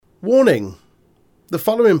Warning: the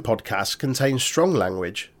following podcast contains strong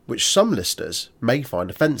language which some listeners may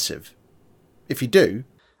find offensive. If you do,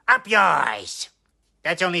 up yours!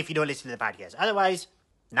 That's only if you don't listen to the podcast. Otherwise,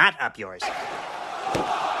 not up yours.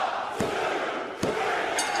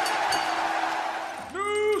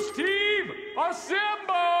 News team,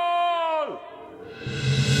 assemble!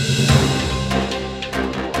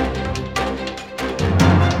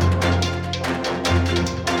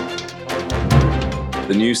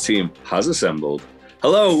 The news team has assembled.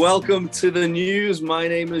 Hello, welcome to the news. My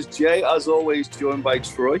name is Jay, as always, joined by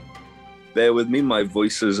Troy. Bear with me, my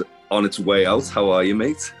voice is on its way out. How are you,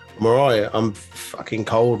 mate? I'm alright. I'm fucking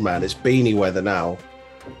cold, man. It's beanie weather now.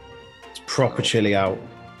 It's proper chilly out.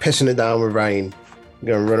 Pissing it down with rain. I'm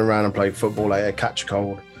going to run around and play football later, catch a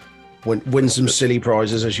cold, win some silly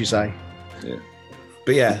prizes, as you say. Yeah.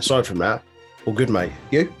 But yeah, aside from that, all good, mate.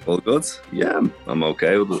 You? All good? Yeah, I'm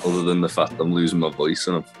okay, other than the fact I'm losing my voice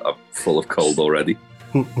and I'm full of cold already.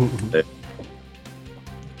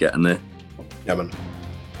 Getting there. Yeah, man.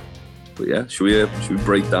 But yeah, should we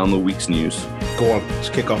break down the week's news? Go on, let's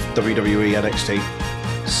kick off WWE NXT.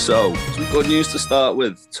 So, some good news to start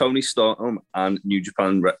with. Tony Storm and New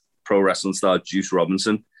Japan Pro Wrestling star Juice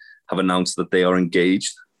Robinson have announced that they are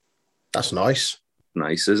engaged. That's nice.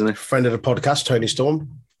 Nice, isn't it? Friend of the podcast, Tony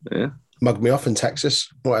Storm. Yeah. Mugged me off in Texas.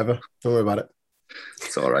 Whatever. Don't worry about it.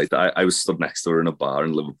 It's all right. I was stood next to her in a bar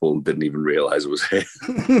in Liverpool and didn't even realise it was her.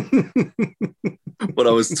 But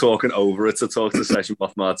I was talking over it to talk to Session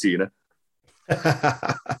Moth Martina.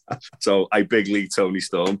 So I big league Tony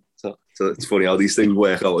Storm. So it's funny how these things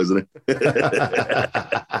work out, isn't it?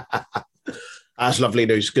 That's lovely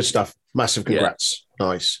news. Good stuff. Massive congrats. Yeah.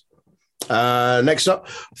 Nice. Next up,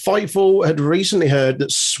 Fightful had recently heard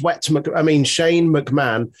that Shane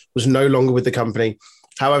McMahon was no longer with the company.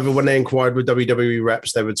 However, when they inquired with WWE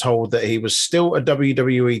reps, they were told that he was still a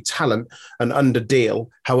WWE talent and under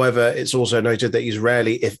deal. However, it's also noted that he's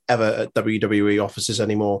rarely, if ever, at WWE offices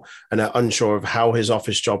anymore and are unsure of how his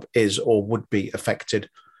office job is or would be affected.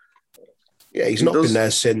 Yeah, he's not been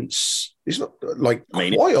there since, he's not like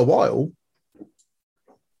Mania. Quite a while.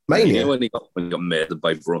 Mania. When he got murdered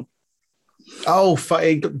by Braun. Oh,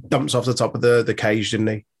 he dumps off the top of the cage, didn't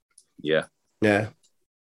he? Yeah. Yeah.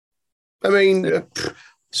 I mean,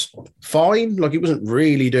 it's fine. Like, he wasn't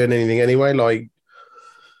really doing anything anyway. Like,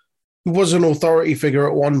 he was an authority figure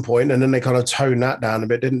at one point, and then they kind of toned that down a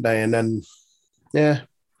bit, didn't they? And then, yeah,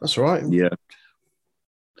 that's right. Yeah.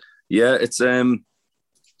 Yeah, it's, I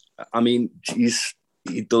mean,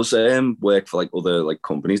 he does work for, like, other, like,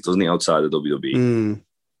 companies, doesn't he, outside of WWE?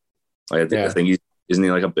 I think isn't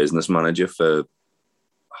he like a business manager for?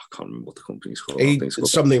 I can't remember what the company's called.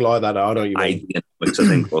 Something like that. I know you mean. I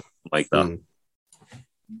think or like that.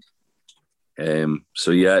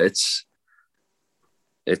 So yeah, it's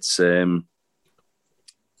oh,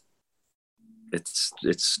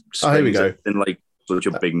 here we go. In like such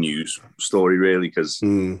a big news story, really, because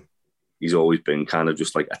he's always been kind of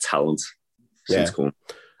just like a talent since coming.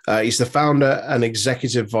 He's the founder and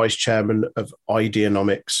executive vice chairman of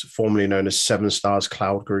Ideanomics, formerly known as Seven Stars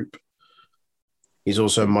Cloud Group. He's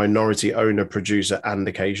also a minority owner, producer, and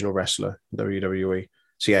occasional wrestler in WWE.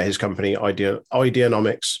 So yeah, his company,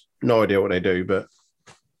 Ideanomics, no idea what they do, but...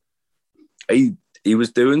 He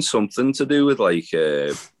was doing something to do with like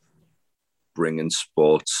bringing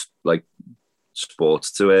sports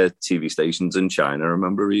to TV stations in China. I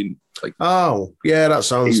remember reading like, oh yeah, that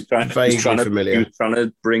sounds vaguely familiar. He was trying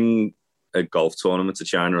to bring a golf tournament to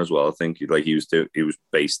China as well. I think he was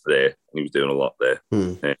based there and he was doing a lot there.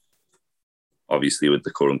 Obviously, with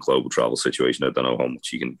the current global travel situation, I don't know how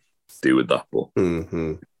much you can do with that, but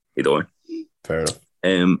either way. Fair enough.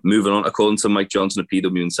 Moving on, according to Mike Johnson, a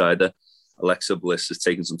PW Insider, Alexa Bliss has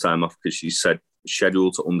taken some time off because she's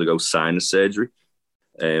scheduled to undergo sinus surgery.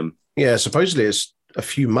 Yeah, supposedly it's a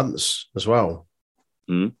few months as well.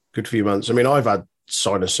 Good few months. I mean, I've had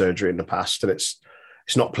sinus surgery in the past, and it's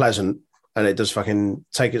not pleasant, and it does fucking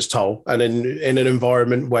take its toll. And in an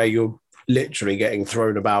environment where you're literally getting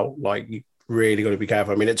thrown about, like, you really got to be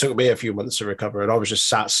careful. I mean, it took me a few months to recover, and I was just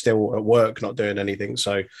sat still at work, not doing anything.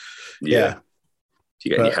 So, yeah. If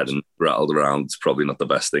you get your head rattled around, it's probably not the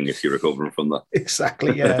best thing if you're recovering from that.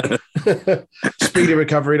 Exactly, yeah. Speedy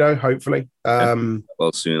recovery, though, hopefully.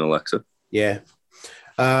 Well, soon, Alexa. Yeah.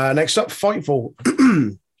 Next up, Fightful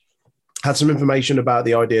had some information about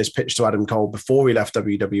the ideas pitched to Adam Cole before he left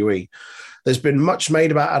WWE. There's been much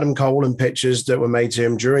made about Adam Cole and pictures that were made to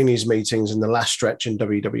him during these meetings in the last stretch in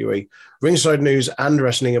WWE. Ringside News and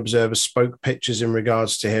Wrestling Observer spoke pictures in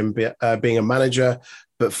regards to him being a manager,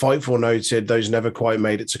 but Fightful noted those never quite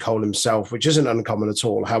made it to Cole himself, which isn't uncommon at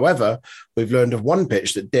all. However, we've learned of one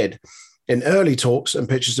pitch that did. In early talks and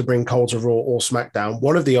pitches to bring Cole to Raw or SmackDown,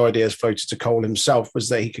 one of the ideas floated to Cole himself was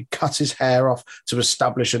that he could cut his hair off to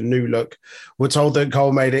establish a new look. We're told that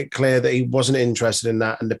Cole made it clear that he wasn't interested in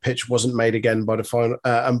that, and the pitch wasn't made again by the final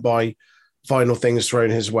by final things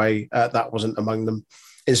thrown his way. That wasn't among them.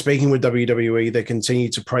 In speaking with WWE, they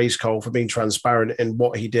continued to praise Cole for being transparent in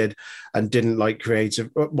what he did and didn't like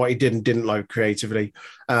what he did and didn't like creatively,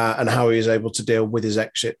 and how he was able to deal with his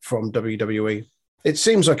exit from WWE. It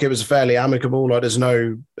seems like it was fairly amicable. Like there's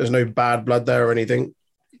no bad blood there or anything.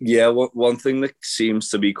 Yeah, one thing that seems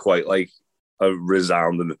to be quite like a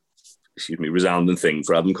resounding thing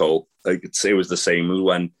for Adam Cole. I could say it was the same as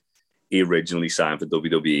when he originally signed for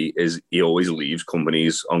WWE. Is he always leaves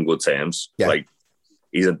companies on good terms? Yeah. Like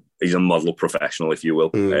he's a model professional, if you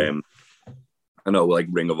will. I know, like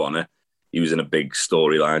Ring of Honor, he was in a big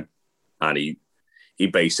storyline, and he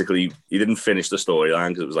basically didn't finish the storyline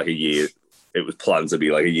because it was like a year. It was planned to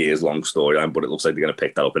be like a years long storyline, but it looks like they're going to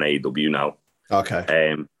pick that up in AEW now.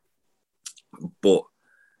 Okay. But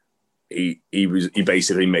he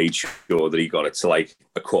basically made sure that he got it to like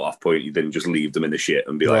a cut off point. He didn't just leave them in the shit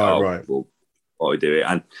and be like, well, I do it.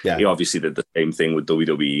 And he obviously did the same thing with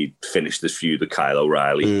WWE. Finished this feud with Kyle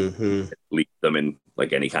O'Reilly, leave them in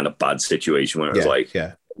like any kind of bad situation where it was like,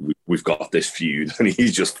 we've got this feud, and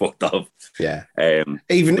he's just fucked up. Yeah.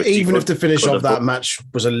 Even if the finish of that match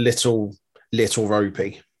was a little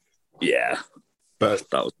ropey. Yeah. But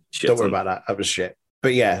that was shit. Don't worry about that. That was shit.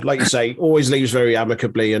 But yeah, like you say, always leaves very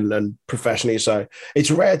amicably and professionally. So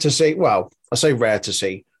it's rare to see. Well, I say rare to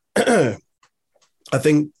see. I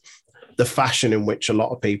think the fashion in which a lot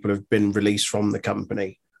of people have been released from the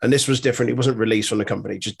company, and this was different. It wasn't released from the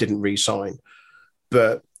company, just didn't re-sign.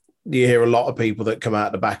 But you hear a lot of people that come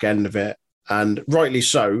out the back end of it, and rightly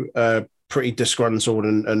so, pretty disgruntled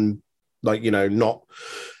and like, you know, not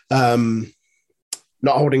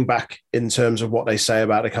holding back in terms of what they say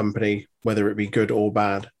about the company, whether it be good or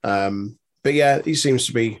bad. But yeah, he seems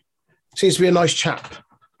to be a nice chap.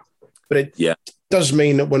 But it does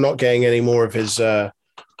mean that we're not getting any more of his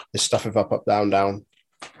stuff with up, down, down.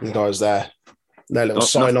 The guys there, their little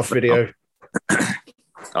sign-off video.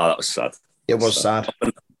 Oh, that was sad. It was sad.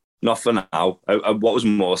 Not for now. What was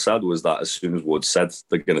more sad was that as soon as Woods said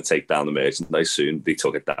they're going to take down the merchandise soon, they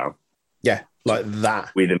took it down. Yeah, like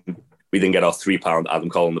that. We didn't get our £3 Adam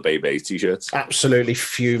Cole and the Bay t-shirts. Absolutely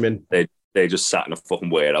fuming. They just sat in a fucking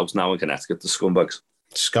warehouse now in Connecticut, the scumbags.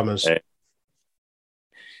 Scummers.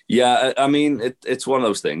 Yeah, I mean, it's one of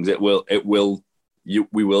those things.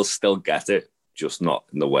 We will still get it, just not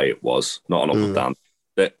in the way it was. Not on Up and Down.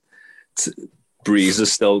 Breeze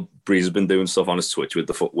has been doing stuff on his Twitch with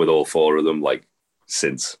all four of them like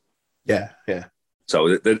since. Yeah.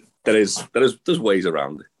 So there's ways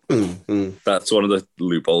around it. That's one of the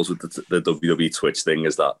loopholes with the WWE Twitch thing,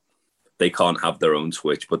 is that they can't have their own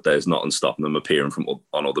Twitch, but there's nothing stopping them appearing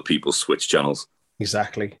on other people's Twitch channels.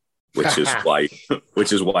 Exactly. Which is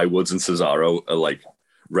why Woods and Cesaro are like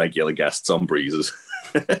regular guests on Breezes.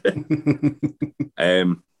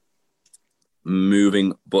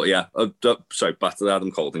 Moving, but yeah, sorry, back to the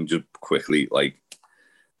Adam Cole thing just quickly. Like,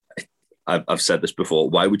 I've said this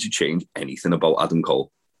before. Why would you change anything about Adam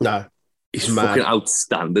Cole? No, he's fucking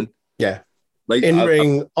outstanding. Yeah, like in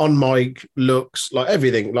ring, on mic, looks, like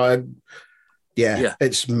everything. Like, yeah,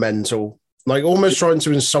 it's mental. Like almost trying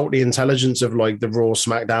to insult the intelligence of like the Raw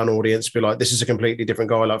SmackDown audience. Be like, this is a completely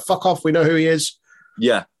different guy. Like, fuck off. We know who he is.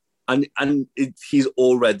 Yeah, and he's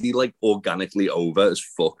already like organically over as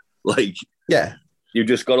fuck. Like, yeah, you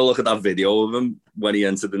just got to look at that video of him when he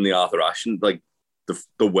entered in the Arthur Ashe, and like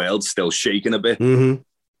the world's still shaking a bit from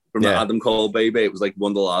the Adam Cole baby. It was like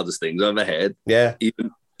one of the loudest things I've ever heard. Yeah,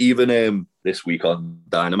 even this week on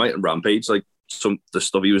Dynamite and Rampage, like the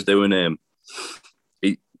stuff he was doing.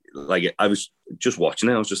 I was just watching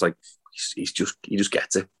it. I was just like, he just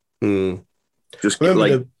gets it. Just remember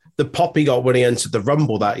like the pop he got when he entered the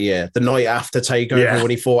Rumble that year, the night after Takeover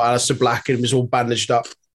when he fought Aleister Black and was all bandaged up.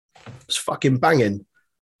 It was fucking banging.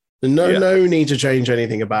 No need to change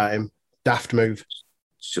anything about him. Daft move.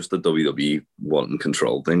 It's just the WWE wanting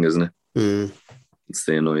control thing, isn't it? It's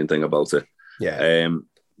the annoying thing about it. Yeah.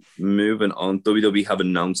 Moving on, WWE have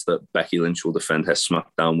announced that Becky Lynch will defend her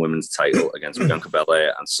SmackDown Women's title against Bianca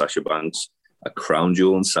Belair and Sasha Banks at Crown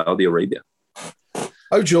Jewel in Saudi Arabia.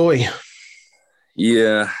 Oh, joy.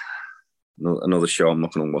 Yeah. Another show I'm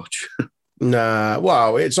not going to watch. Nah,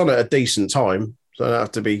 well, it's on at a decent time, so I don't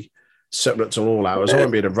have to be separate to all hours. I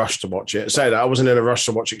won't be in a rush to watch it. Say that I wasn't in a rush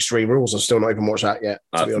to watch Extreme Rules. I've still not even watched that yet,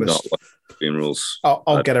 to be honest. Not watched Extreme Rules.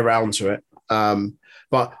 I'll get around to it.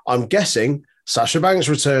 But I'm guessing Sasha Banks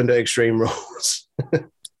returned at Extreme Rules.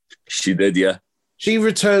 She did, yeah. She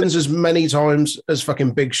returns as many times as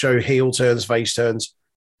fucking Big Show heel turns, face turns.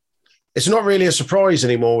 It's not really a surprise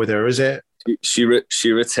anymore with her, is it? She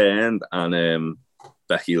returned, and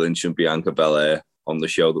Becky Lynch and Bianca Belair on the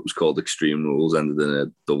show that was called Extreme Rules ended in a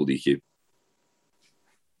double DQ.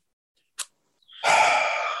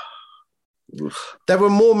 There were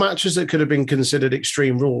more matches that could have been considered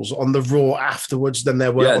Extreme Rules on the Raw afterwards than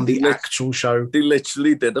there were on the actual show. They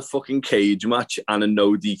literally did a fucking cage match and a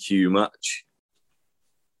no DQ match.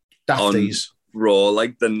 Dafties. On Raw,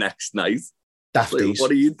 like the next night. Dafties. Like,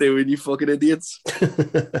 what are you doing, you fucking idiots?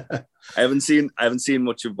 I haven't seen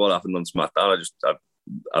much of what happened on SmackDown.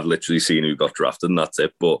 I've literally seen who got drafted, and that's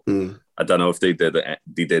it. But I don't know if they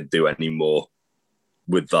did do any more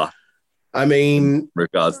with that. I mean, in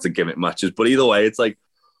regards to gimmick matches, but either way, it's like,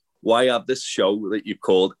 why have this show that you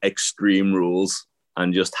called Extreme Rules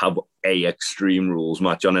and just have a Extreme Rules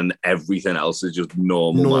match on, and everything else is just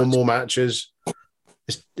normal matches?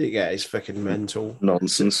 It's fucking mental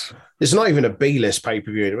nonsense. It's not even a B-list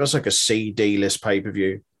pay-per-view. It was like a C-D-list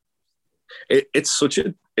pay-per-view. It's such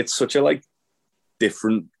a like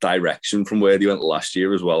different direction from where they went last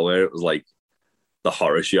year as well, where it was like the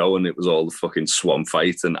horror show and it was all the fucking swamp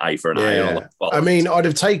fight and eye for an eye. And all that. I mean, I'd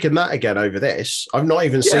have taken that again over this. I've not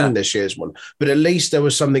even seen this year's one, but at least there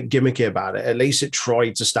was something gimmicky about it. At least it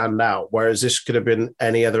tried to stand out, whereas this could have been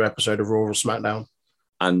any other episode of Raw or SmackDown.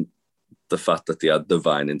 And the fact that they had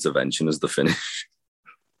divine intervention as the finish.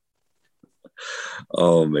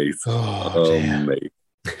 Oh, mate. Oh mate.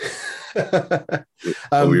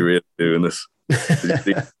 Are we really doing this?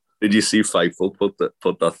 Did you see Fightful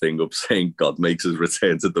put that thing up saying God makes his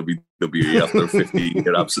return to WWE after a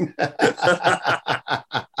 15-year absence?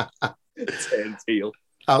 Turn heel.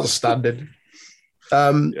 Outstanding.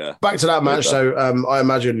 Back to that match. So I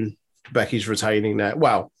imagine Becky's retaining there.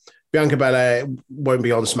 Well, Bianca Belair won't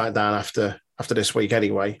be on SmackDown after this week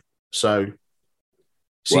anyway. So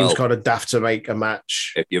seems kind of daft to make a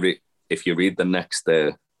match. If you read the next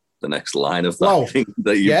line of that thing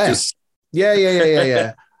that you just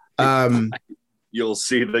yeah. You'll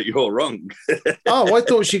see that you're wrong. Oh, I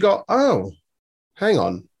thought she got. Oh, hang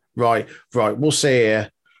on. Right. We'll see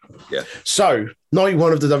here. Yeah. So, night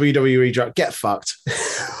one of the WWE draft. Get fucked.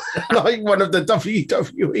 Night one of the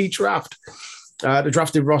WWE draft. The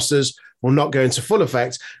drafted rosters will not go into full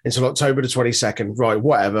effect until October the 22nd. Right.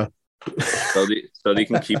 Whatever. So they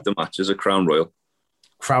can keep the matches at Crown Royal.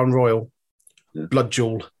 Crown Royal. Yeah. Blood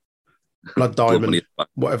Jewel. Blood Diamond.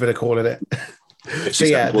 Whatever they're calling it. So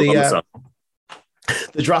yeah,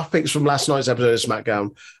 the draft picks from last night's episode of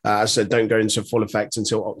SmackDown, as I said, don't go into full effect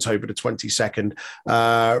until October the 22nd.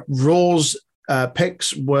 Raw's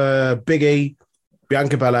picks were Big E,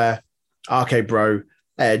 Bianca Belair, RK Bro,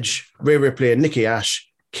 Edge, Rhea Ripley and Nikki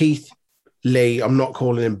Ash, Keith Lee, I'm not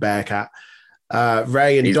calling him Bearcat,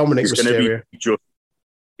 Ray and Dominic Mysterio.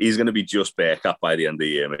 He's going to be just Bearcat by the end of the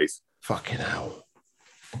year, mate. Fucking hell.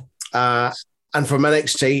 And from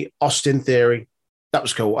NXT, Austin Theory. That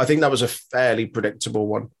was cool. I think that was a fairly predictable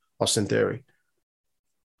one, Austin Theory.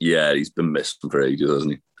 Yeah, he's been missing for ages,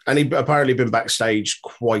 hasn't he? And he'd apparently been backstage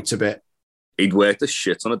quite a bit. He'd worked a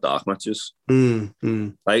shit on the dark matches.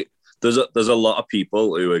 Like, there's a lot of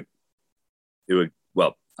people who are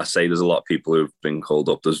well, I say there's a lot of people who've been called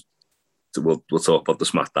up. We'll talk about the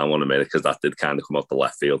SmackDown one in a minute because that did kind of come out the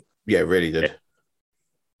left field. Yeah, it really did.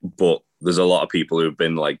 But there's a lot of people who've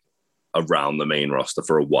been like around the main roster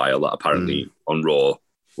for a while that apparently on Raw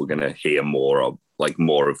we're going to hear more of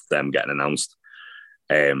them getting announced.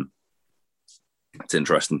 It's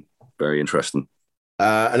interesting. Very interesting.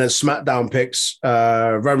 And then SmackDown picks,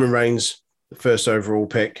 Roman Reigns, the first overall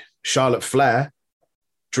pick, Charlotte Flair,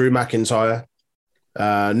 Drew McIntyre,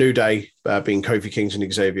 New Day being Kofi Kingston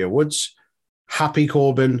and Xavier Woods, Happy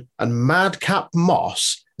Corbin, and Madcap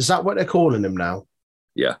Moss. Is that what they're calling him now?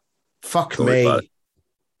 Yeah. Fuck me.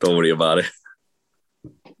 Don't worry about it.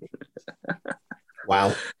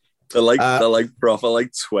 Wow. They're like proper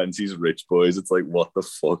like 20s rich boys. It's like, what the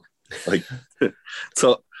fuck? Like,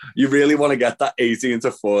 so you really want to get that 18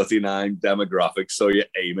 to 49 demographic, so you're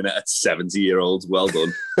aiming it at 70-year-olds. Well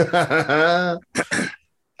done.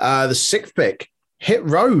 The sixth pick, Hit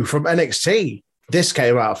Row from NXT. This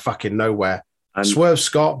came out of fucking nowhere. And Swerve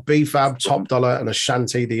Scott, B-Fab, Top Dollar, and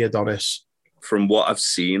Ashanti the Adonis. From what I've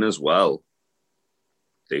seen as well,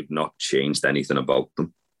 they've not changed anything about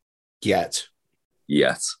them. Yet.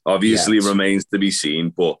 Obviously remains to be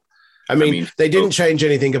seen, but I mean they didn't change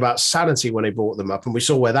anything about Sanity when they brought them up, and we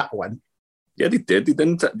saw where that went. Yeah, they did. They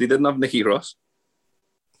didn't have Nikki Cross.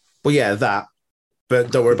 Well, yeah, that. But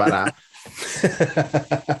don't worry about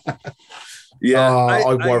Yeah,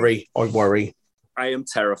 I worry. I worry. I am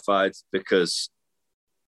terrified because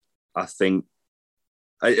I think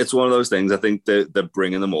it's one of those things. I think they're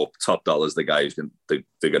bringing them up. Top Dollar's the guy they're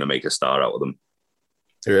going to make a star out of them.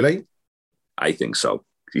 Really? I think so.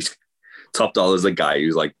 Top Dollar's the guy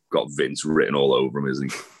who's like got Vince written all over him,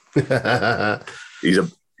 isn't he?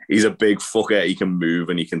 He's a big fucker. He can move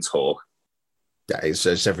and he can talk. Yeah,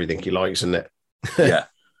 it's everything he likes, isn't it? Yeah.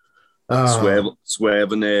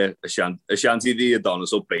 Swerve and Ashanti the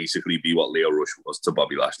Adonis will basically be what Leo Rush was to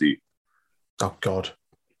Bobby Lashley. Oh God.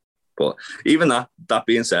 But even that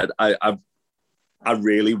being said, I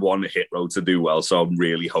really want Hit Row to do well, so I'm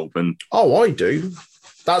really hoping. Oh, I do.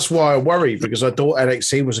 That's why I worry, because I thought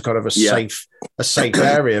NXT was a kind of a safe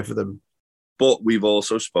area for them. But we've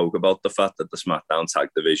also spoke about the fact that the SmackDown tag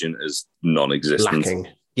division is non-existent. Lacking.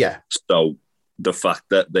 Yeah. So the fact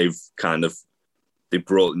that they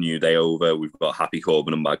brought New Day over, we've got Happy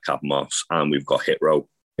Corbin and Madcap Moss, and we've got Hit Row.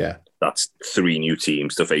 Yeah. That's 3 new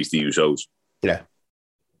teams to face the Usos. Yeah.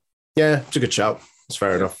 Yeah, it's a good shout. It's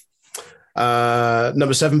fair enough.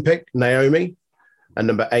 Number 7 pick, Naomi. And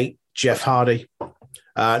number 8, Jeff Hardy.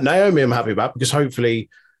 Naomi I'm happy about because hopefully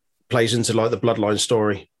plays into like the bloodline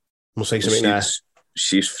story. We'll say something there.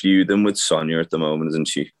 She's feuding with Sonya at the moment, isn't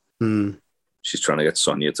she? Mm. She's trying to get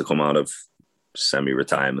Sonya to come out of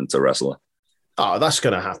semi-retirement to wrestle her. Oh, that's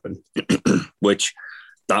going to happen. Which,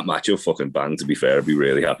 that match will fucking bang, to be fair. I'd be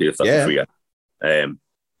really happy if that was forget.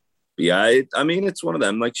 Yeah, I mean, it's one of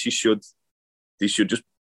them. Like, they should just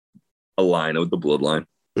align with the bloodline.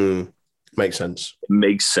 Mm. Makes sense. It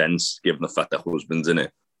makes sense, given the fact that husband's in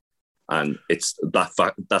it. And it's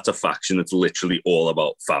that's a faction that's literally all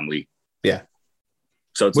about family. Yeah.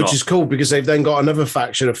 So Which is cool because they've then got another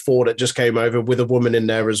faction of 4 that just came over with a woman in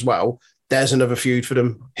there as well. There's another feud for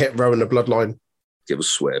them. Hit Row and the Bloodline. Give us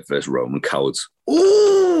Swerve versus Roman cowards.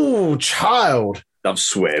 Ooh, child. Have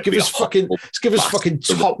Swerve. Give us fucking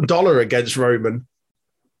top dollar against Roman.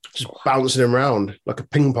 Just bouncing him around like a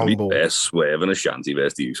ping pong ball. Swerve and Ashanti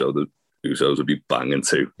versus the Usos. The Usos would be banging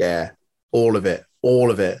too. Yeah, all of it. Who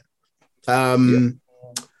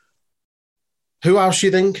else do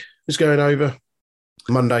you think is going over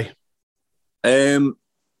Monday?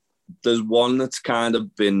 There's one that's kind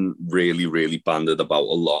of been really, really banded about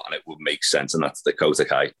a lot, and it would make sense, and that's Dakota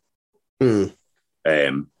Kai.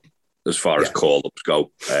 As far as call-ups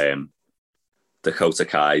go, Dakota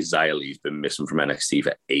Kai, Xia Li's been missing from NXT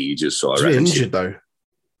for ages. So she's injured though.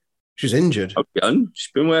 She's injured.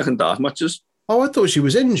 She's been working dark matches. Oh, I thought she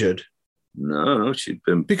was injured. No, she'd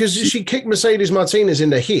been because she kicked Mercedes Martinez in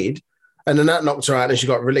the head, and then that knocked her out, and she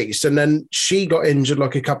got released, and then she got injured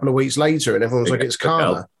like a couple of weeks later, and everyone was like, "It's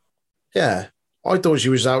karma." Yeah, I thought she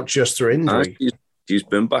was out just through injury. She's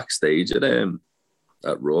been backstage at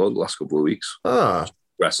Raw the last couple of weeks.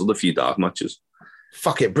 Wrestled a few dark matches.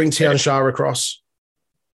 Fuck it, bring Tian Shah across.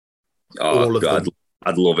 Oh God,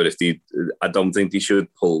 I'd love it if I don't think they should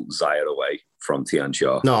pull Xia away from Tian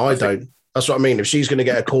Shah. No, I don't. That's what I mean. If she's going to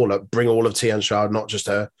get a call up, bring all of Tian Shah, not just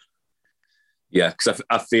her. Yeah, because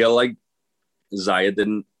I feel like Xia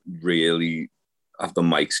didn't really have the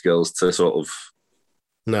mic skills to sort of.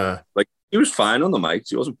 No. Like, he was fine on the mic.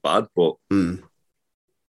 She wasn't bad, but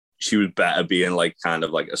she was better being like kind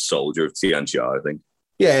of like a soldier of Tian Shah, I think.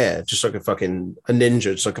 Yeah, just like a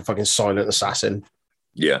ninja, just like a fucking silent assassin.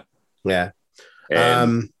 Yeah. Yeah.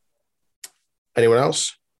 Anyone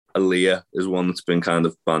else? Aaliyah is one that's been kind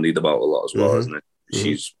of bandied about a lot as well, isn't it?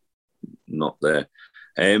 She's not there.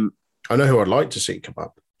 I know who I'd like to see come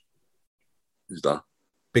up. Who's that?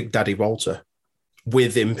 Big Daddy Walter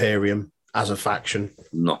with Imperium as a faction.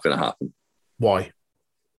 Not going to happen. Why?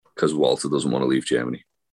 Because Walter doesn't want to leave Germany.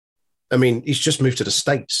 I mean, he's just moved to the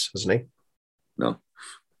States, hasn't he? No.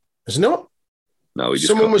 Has he not? No.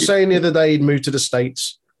 Someone was saying the other day he'd moved to the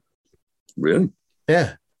States. Really?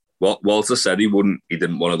 Yeah. Well, Walter said he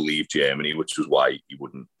didn't want to leave Germany, which was why he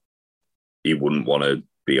wouldn't want to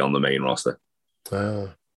be on the main roster.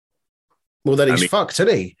 Well, then he's fucked,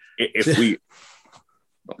 isn't he?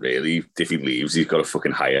 Not really. If he leaves, he's got to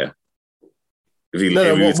fucking hire.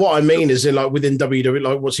 What I mean is within WWE,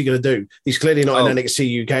 like, what's he going to do? He's clearly not in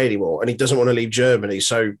NXT UK anymore, and he doesn't want to leave Germany,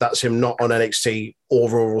 so that's him not on NXT or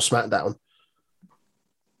Raw or SmackDown.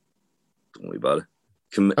 Don't worry about it.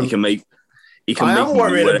 He can make. I am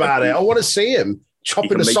worried about it. I want to see him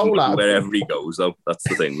chopping the soul out wherever he goes. Though that's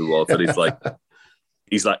the thing with Walter.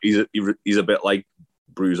 He's a bit like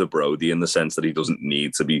Bruiser Brody in the sense that he doesn't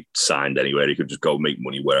need to be signed anywhere. He could just go make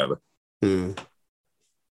money wherever. And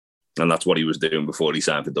that's what he was doing before he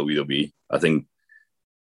signed for WWE. I think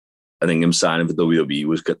I think him signing for WWE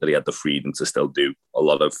was good that he had the freedom to still do a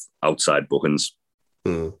lot of outside bookings.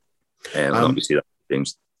 And obviously that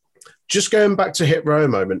changed. Just going back to Hit Row a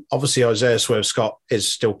moment, obviously Isaiah Swerve Scott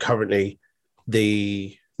is still currently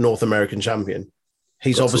the North American champion.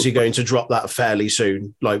 He's obviously going to drop that fairly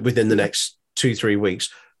soon, like within the next 2-3 weeks.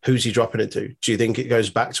 Who's he dropping it to? Do you think it goes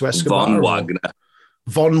back to Escobar? Von Wagner.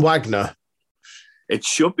 Von Wagner. It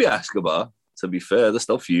should be Escobar, to be fair. They're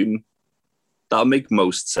still feuding. That'll make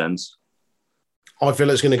most sense. I feel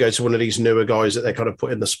it's going to go to one of these newer guys that they kind of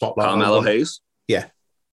put in the spotlight. Carmelo Hayes? Yeah.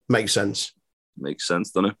 Makes sense. Makes sense,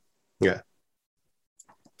 doesn't it? Yeah.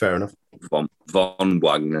 Fair enough. Von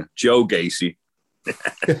Wagner. Joe Gacy.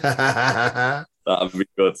 That'll be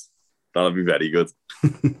good. That'll be very good.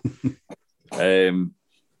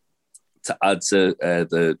 To add to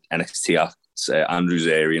the NXT acts, Andrew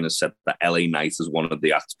Zarian has said that LA Knight is one of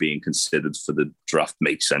the acts being considered for the draft.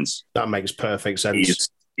 Makes sense. That makes perfect sense.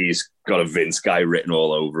 He's got a Vince guy written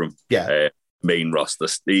all over him. Yeah. Main roster.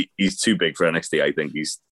 He's too big for NXT. I think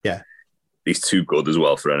he's too good as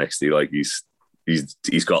well for NXT. Like he's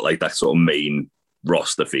got like that sort of main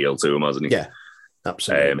roster feel to him, hasn't he? Yeah,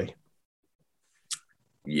 absolutely.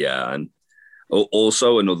 Yeah, and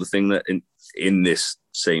also another thing that in this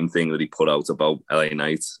same thing that he put out about LA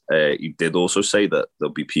Knight, he did also say that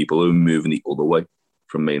there'll be people who are moving the other way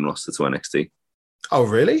from main roster to NXT. Oh,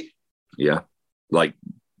 really? Yeah, like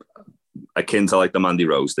akin to like the Mandy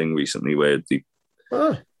Rose thing recently, where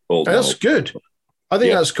that's good. I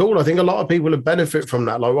think that's cool. I think a lot of people have benefit from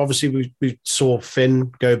that. Like obviously we saw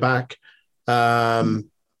Finn go back,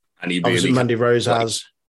 and he really Mandy Rose has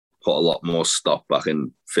put a lot more stock back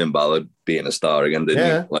in Finn Balor being a star again,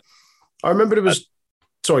 didn't he? Like, I remember it was.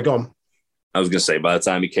 Sorry, go on. I was going to say, by the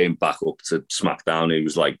time he came back up to SmackDown,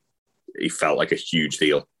 he felt like a huge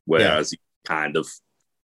deal. Whereas he kind of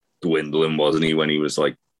dwindling, wasn't he, when he was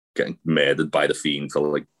like getting murdered by the Fiend for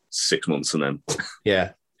like 6 months and then.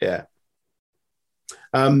 Yeah.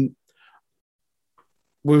 We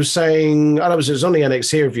were saying, it was on the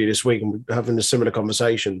NXT review this week, and we're having a similar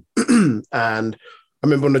conversation. And I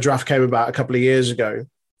remember when the draft came about a couple of years ago,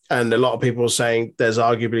 and a lot of people were saying there's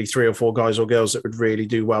arguably 3 or 4 guys or girls that would really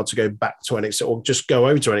do well to go back to NXT or just go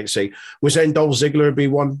over to NXT. We're saying Dolph Ziggler would be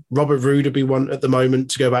one, Robert Roode would be one at the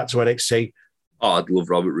moment to go back to NXT. Oh, I'd love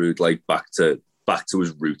Robert Roode, like back to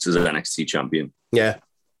his roots as an NXT champion. Yeah.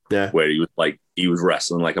 Where he was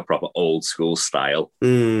wrestling like a proper old school style.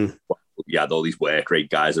 You had all these work rate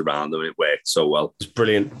guys around him, and it worked so well. It's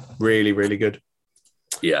brilliant. Really, really good.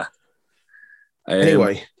 Yeah.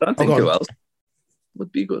 Anyway, I don't think who else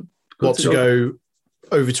would be good. What to go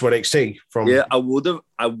over to NXT from? Yeah, I would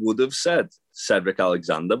have said Cedric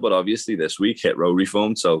Alexander, but obviously this week Hit Row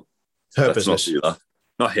reformed, so Hurt Business.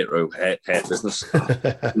 Not Hit Row, Hurt Business.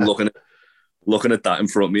 looking at that in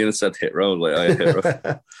front of me, and it said Hit Row. Like, Hit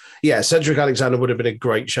Row. Yeah, Cedric Alexander would have been a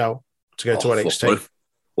great shout to go to NXT.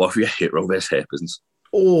 What if you Hit Row versus Hurt Business?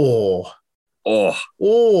 Oh.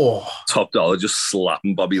 Top dollar, just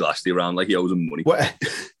slapping Bobby Lashley around like he owes him money. What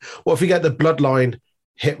if you get the Bloodline,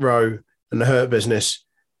 Hit Row, and the Hurt Business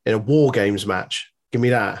in a War Games match? Give me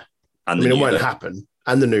that. And it won't happen.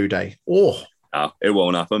 And the New Day. No, it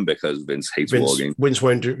won't happen because Vince hates War Games. Vince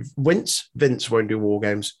won't do War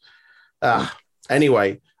Games.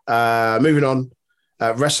 Anyway, moving on.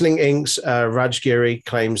 Wrestling Inc.'s Raj Giri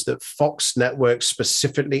claims that Fox Network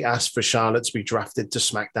specifically asked for Charlotte to be drafted to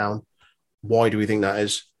SmackDown. Why do we think that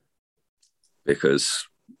is? Because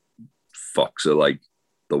Fox are like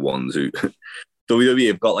the ones who WWE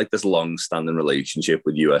have got like this long-standing relationship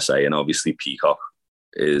with USA, and obviously Peacock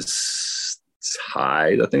is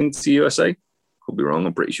tied, I think, to USA. Could be wrong.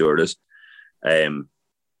 I'm pretty sure it is. And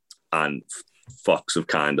Fox have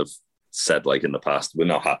kind of said, like in the past, we're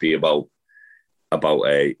not happy about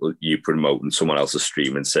you promoting someone else's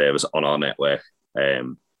streaming service on our network.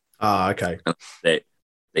 Okay. And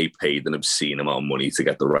they paid an obscene amount of money to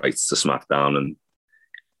get the rights to SmackDown, and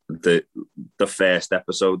the first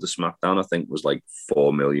episode of SmackDown, I think, was like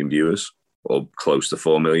 4 million viewers or close to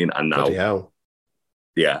 4 million, and now,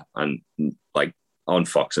 and like on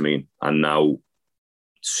Fox, I mean, and now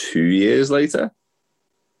 2 years later,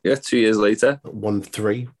 2 years later,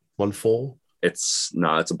 1.3, 1.4. It's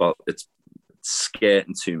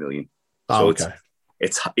skirting 2 million. So okay.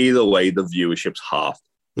 It's either way, the viewership's half,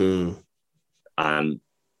 and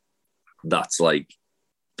that's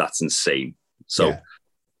insane. So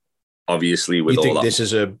obviously, with all that, this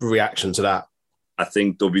is a reaction to that. I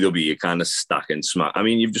think WWE are kind of stacking Smack. I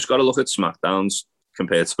mean, you've just got to look at SmackDowns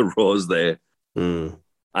compared to Raws there, and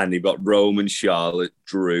you've got Roman, Charlotte,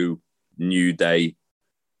 Drew, New Day,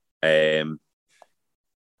 and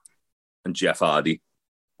Jeff Hardy,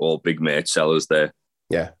 all big merch sellers there.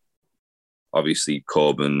 Yeah. Obviously,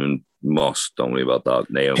 Corbin and Moss, don't worry about that.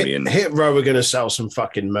 Naomi and Hit Row are going to sell some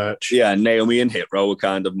fucking merch. Yeah, Naomi and Hit Row are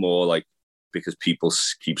kind of more like, because people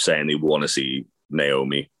keep saying they want to see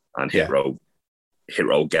Naomi and Hit Row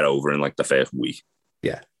get over in like the first week.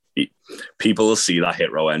 Yeah. People will see that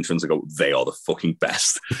Hit Row entrance and go, they are the fucking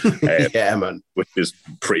best. Yeah, man. Which is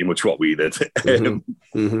pretty much what we did. And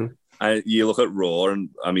you look at Raw, and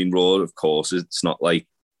I mean, Raw, of course, it's not like,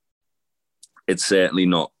 it's certainly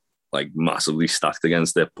not like massively stacked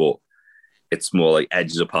against it, but it's more like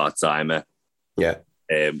Edge is a part-timer. Yeah.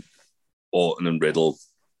 Orton and Riddle.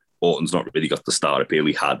 Orton's not really got the star appeal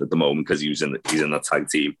he had at the moment because he's in that tag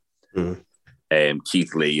team.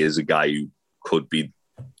 Keith Lee is a guy who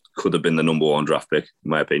could have been the number one draft pick,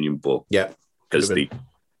 in my opinion, but because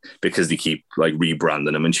they keep like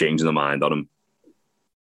rebranding him and changing their mind on him,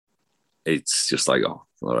 it's just like, oh,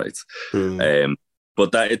 all right.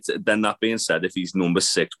 But that being said, if he's number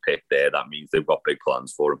 6 pick there, that means they've got big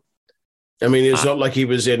plans for him. I mean, it's not like he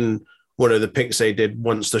was in one of the picks they did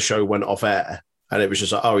once the show went off air, and it was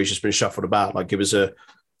just like, oh, he's just been shuffled about. Like it was a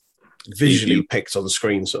visually picked on the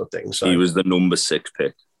screen sort of thing. So he was the number 6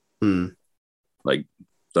 pick. Like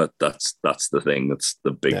that's the thing. That's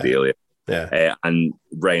the big deal. Yeah. And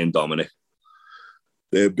Ray and Dominic,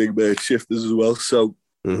 they're big match shifters as well. So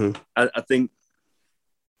I think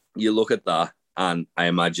you look at that, and I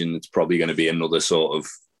imagine it's probably going to be another sort of,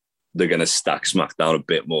 they're going to stack SmackDown a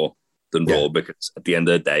bit more than Raw, because at the end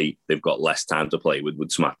of the day, they've got less time to play with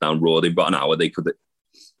SmackDown. Raw, they've got an hour.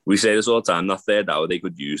 We say this all the time, that third hour they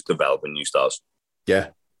could use developing new stars. Yeah.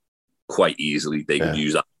 Quite easily. They could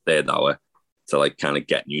use that third hour to like kind of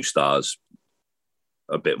get new stars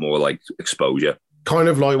a bit more like exposure. Kind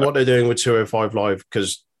of like what they're doing with 205 Live,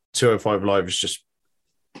 because 205 Live is just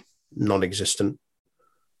non-existent.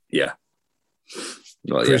 Yeah.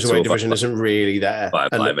 Well, Cruiserweight division isn't really there.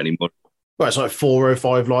 Live anymore. Well, it's like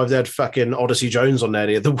 405 Live. They had fucking Odyssey Jones on there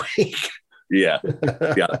the other week. Yeah.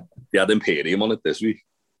 They had Imperium on it this week.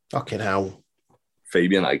 Fucking hell.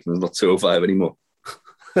 Fabian Eichmann's not 205 anymore.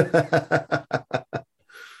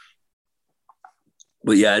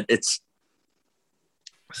 But yeah, it's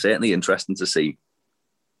certainly interesting to see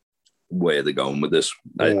where they're going with this.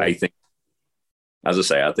 I think, as I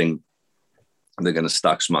say, I think they're going to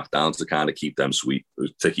stack SmackDown to kind of keep them sweet,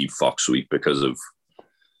 to keep Fox sweet because of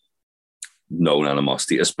known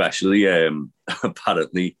animosity, especially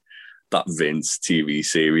apparently that Vince TV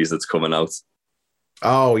series that's coming out.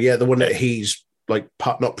 Oh, yeah, the one that he's like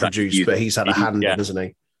not produced, but he's had a hand in, hasn't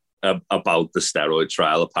he? About the steroid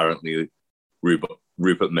trial. Apparently,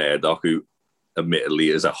 Rupert Murdoch, who admittedly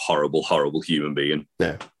is a horrible, horrible human being,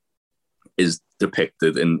 is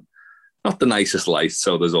depicted in not the nicest light.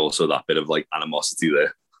 So there's also that bit of like animosity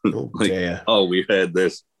there. Oh, dear. Oh, we've heard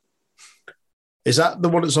this. Is that the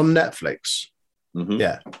one that's on Netflix?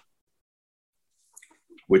 Yeah.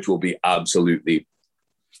 Which will be absolutely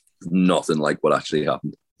nothing like what actually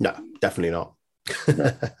happened. No, definitely not.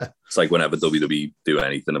 It's like whenever WWE do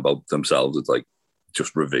anything about themselves, it's like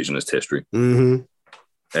just revisionist history.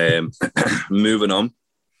 Moving on.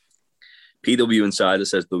 PW Insider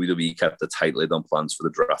says WWE kept a tight lid on plans for the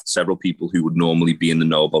draft. Several people who would normally be in the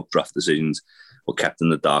know about draft decisions were kept in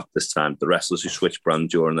the dark this time. The wrestlers who switched brand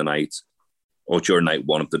during the night or during night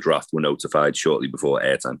one of the draft were notified shortly before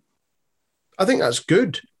airtime. I think that's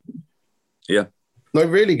good. Yeah. No,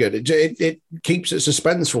 really good. It keeps it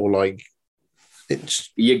suspenseful. Like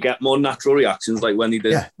you get more natural reactions, like when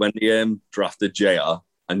they drafted JR,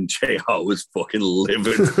 and JR was fucking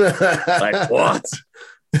livid. Like what?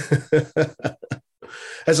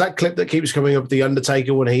 There's that clip that keeps coming up, The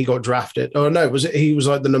Undertaker, when he got drafted. Oh no, was it? He was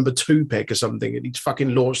like the number 2 pick or something, and he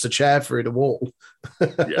fucking launched the chair through the wall.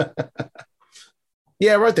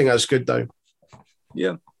 Yeah, I think that's good though.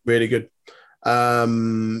 Yeah, really good.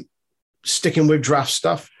 Sticking with draft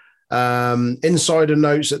stuff, insider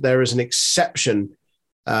notes that there is an exception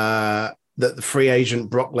that the free agent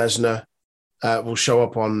Brock Lesnar will show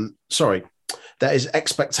up on. Sorry, there is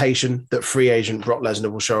expectation that free agent Brock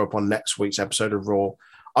Lesnar will show up on next week's episode of Raw.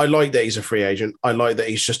 I like that he's a free agent. I like that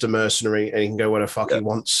he's just a mercenary and he can go where the fuck he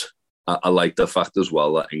wants. I like the fact as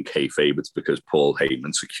well that in kayfabe it's because Paul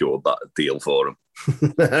Heyman secured that deal for him.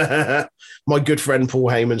 My good friend Paul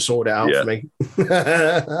Heyman sorted it out for me.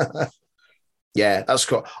 Yeah, that's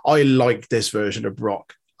cool. I like this version of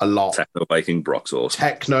Brock a lot. Techno Viking Brock's awesome.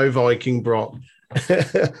 Techno Viking Brock.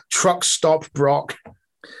 Truck stop Brock.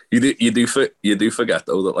 You do forget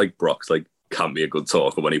though that like Brock's like can't be a good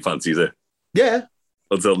talker when he fancies it. Yeah.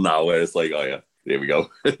 Until now, where it's like, oh yeah, here we go.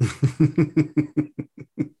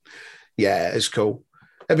 Yeah, it's cool.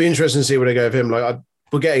 It'd be interesting to see where they go with him. Like,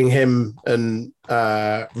 we're getting him and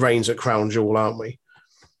Reigns at Crown Jewel, aren't we?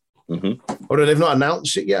 Mm-hmm. Although they've not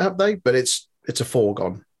announced it yet, have they? But it's a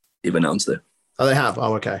foregone. They've announced it. Oh, they have?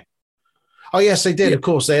 Oh, okay. Oh, yes, they did, Yeah. Of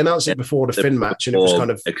course. They announced it before the Finn match, and it was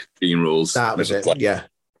kind of... Extreme Rules. That was it, like, yeah.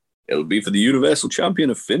 It'll be for the Universal Champion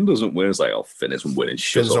if Finn doesn't win. It's like, oh, Finn isn't winning.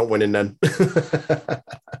 Shut Finn's up. not winning then.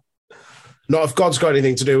 Not if God's got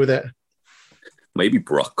anything to do with it. Maybe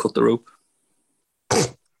Brock cut the rope.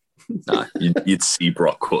 Nah, you'd see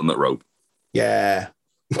Brock cutting the rope. Yeah.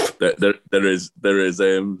 There is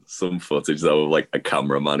some footage though of like a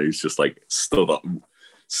cameraman who's just like stood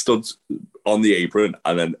on the apron,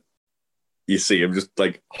 and then you see him just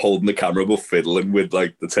like holding the camera but fiddling with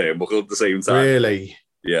like the turnbuckle at the same time. Really?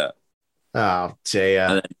 Yeah. Oh, dear.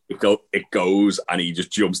 And then it goes and he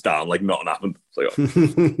just jumps down like nothing happened. It's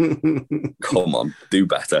like, come on, do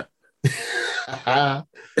better.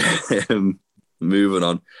 Moving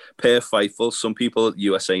on. Per Fightful, some people at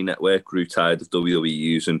USA Network grew tired of WWE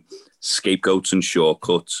using scapegoats and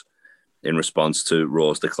shortcuts in response to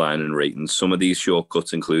Raw's decline in ratings. Some of these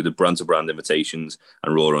shortcuts included brand-to-brand invitations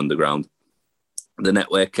and Raw Underground. The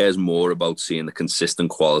network cares more about seeing the consistent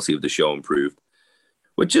quality of the show improved,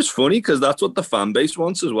 which is funny because that's what the fan base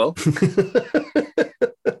wants as well.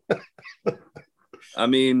 I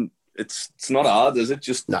mean, it's not hard, is it?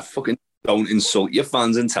 Just fucking don't insult your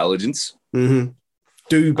fans' intelligence. Mm-hmm.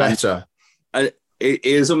 Do better. And it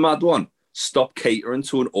is a mad one. Stop catering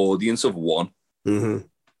to an audience of one. Mm-hmm.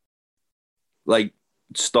 Like,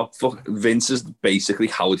 stop. Vince is basically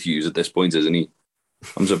Howard Hughes at this point, isn't he?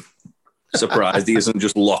 I'm surprised he isn't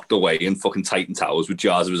just locked away in fucking Titan Towers with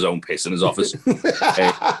jars of his own piss in his office.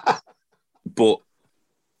 But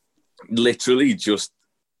literally, just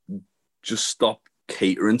stop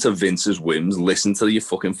catering to Vince's whims. Listen to your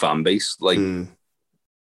fucking fan base. Like,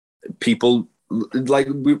 people, like,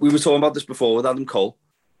 we were talking about this before with Adam Cole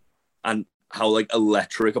and how, like,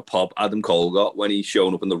 electric a pop Adam Cole got when he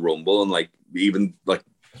showed up in the Rumble, and, like, even, like,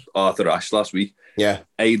 Arthur Ashe last week. Yeah.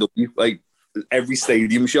 AEW, like, every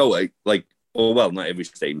stadium show, like, oh, well, not every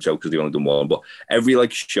stadium show because they only done one, but every,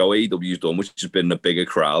 like, show AEW's done, which has been a bigger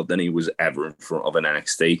crowd than he was ever in front of an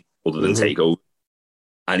NXT other than TakeOver.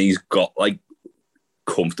 And he's got, like,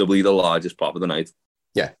 comfortably the largest pop of the night.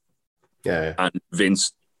 Yeah. Yeah. And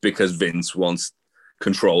Vince, because Vince wants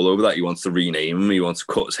control over that, he wants to rename him, he wants to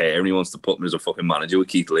cut his hair, and he wants to put him as a fucking manager with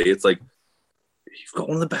Keith Lee. It's like, you've got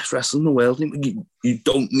one of the best wrestlers in the world. You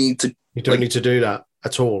don't need to. You don't need to do that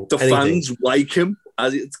at all. The fans like him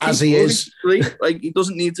as he is. Like, he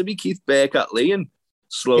doesn't need to be Keith Bearcat Lee and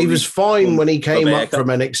slowly. He was fine when he came up from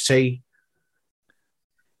NXT.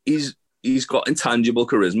 He's got intangible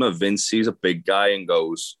charisma. Vince sees a big guy and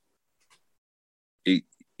goes,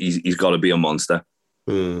 he's got to be a monster.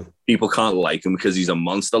 People can't like him because he's a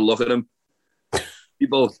monster. Look at him.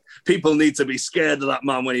 People need to be scared of that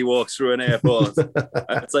man when he walks through an airport.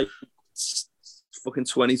 It's like, it's fucking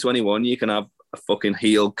 2021. You can have a fucking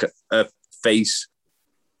heel face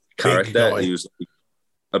character who's like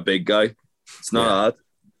a big guy. It's not hard.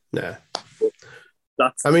 Yeah.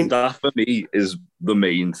 That for me is the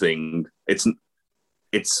main thing.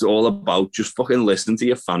 It's all about just fucking listening to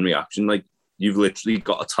your fan reaction. Like, you've literally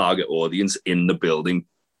got a target audience in the building.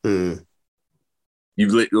 Or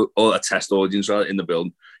a test audience rather in the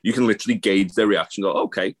building. You can literally gauge their reaction. Go,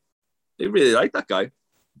 okay, they really like that guy.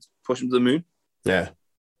 Push him to the moon. Yeah.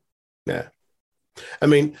 Yeah. I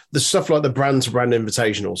mean, the stuff like the brand-to-brand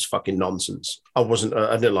invitational is fucking nonsense. I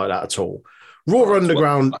didn't like that at all. Raw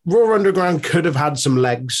Underground could have had some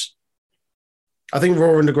legs. I think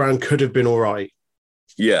Raw Underground could have been all right.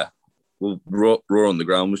 Yeah. Well, Raw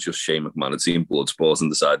Underground was just Shane McMahon had seen Bloodsport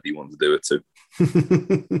and decided he wanted to do it too.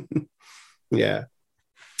 Yeah.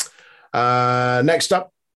 Next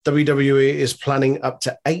up, WWE is planning up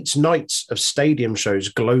to 8 nights of stadium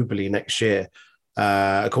shows globally next year,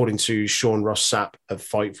 according to Sean Ross Sapp of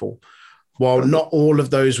Fightful. While not all of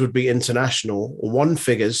those would be international, one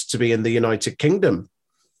figures to be in the United Kingdom.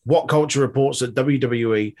 What Culture reports that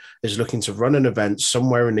WWE is looking to run an event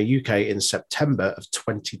somewhere in the UK in September of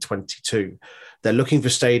 2022. They're looking for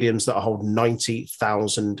stadiums that hold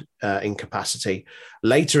 90,000 in capacity.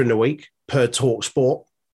 Later in the week, per TalkSport,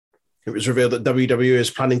 it was revealed that WWE is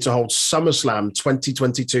planning to hold SummerSlam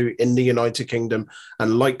 2022 in the United Kingdom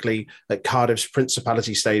and likely at Cardiff's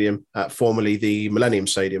Principality Stadium, formerly the Millennium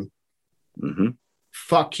Stadium. Mm-hmm.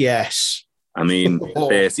 Fuck yes. I mean,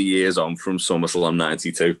 30 years on from SummerSlam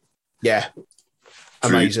 92. Yeah.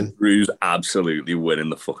 Amazing. Drew's absolutely winning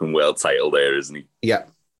the fucking world title there, isn't he? Yeah.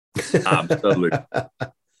 Absolutely.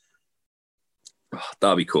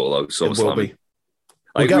 That'd be cool, though. SummerSlam. It will be.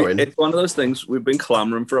 We're going. It's one of those things. We've been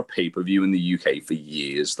clamoring for a pay-per-view in the UK for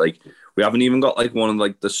years. Like, we haven't even got like one of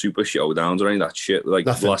like the Super Showdowns or any of that shit. Like,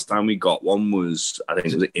 Nothing. the last time we got one was, I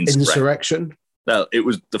think it was Insurrection. Well, it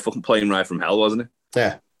was the fucking plane ride from hell, wasn't it?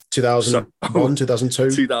 Yeah, 2001,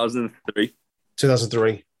 2002, 2003.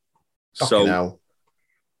 2003. So now,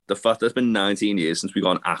 the fact that it's been 19 years since we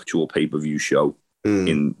got an actual pay-per-view show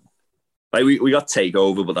Mm. we got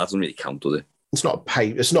Takeover, but that doesn't really count, does it? It's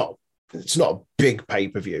not a big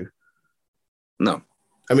pay-per-view. No.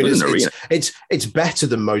 I mean, it's better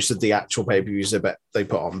than most of the actual pay-per-views they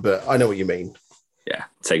put on, but I know what you mean. Yeah,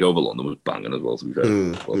 Takeover London was banging as well, to be fair.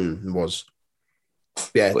 It was.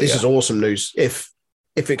 Yeah, this is awesome news. If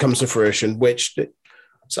it comes to fruition, which it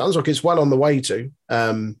sounds like it's well on the way to.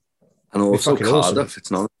 And also Cardiff, awesome.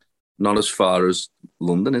 It's not as far as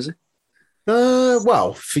London, is it?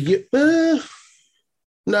 Well, for you,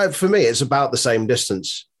 no, for me, it's about the same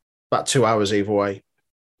distance, about 2 hours either way.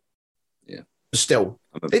 Yeah. Still,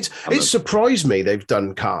 it surprised me they've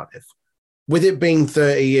done Cardiff. With it being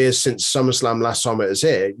 30 years since SummerSlam last time it was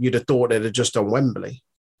here, you'd have thought they'd have just done Wembley.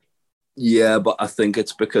 Yeah, but I think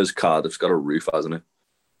it's because Cardiff's got a roof, hasn't it?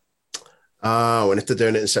 Oh, and if they're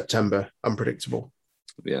doing it in September, unpredictable.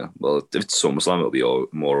 Yeah, well, if it's SummerSlam, it'll be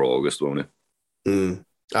more August, won't it?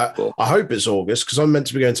 I hope it's August because I'm meant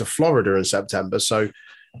to be going to Florida in September, so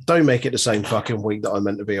don't make it the same fucking week that I'm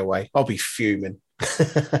meant to be away. I'll be fuming.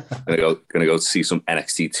 Gonna go see some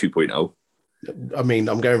NXT 2.0. I mean,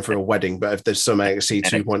 I'm going for a wedding, but if there's some NXT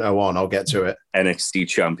 2.0 on, I'll get to it. NXT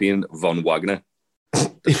champion Von Wagner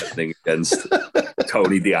defending against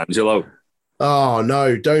Tony D'Angelo. Oh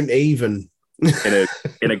no! Don't even. in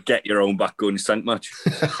a get your own back gun tank match.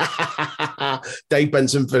 Dave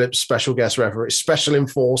Benson Phillips, special guest referee, special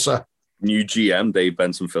enforcer. New GM Dave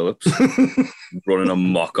Benson Phillips running a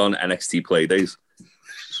mock on NXT play days.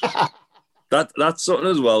 That's something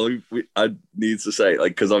as well. I need to say,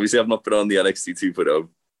 like, because obviously I've not been on the NXT 2.0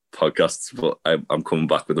 podcasts, but I'm coming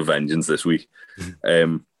back with a vengeance this week.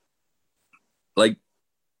 Like,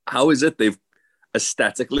 how is it they've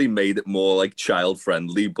aesthetically made it more like child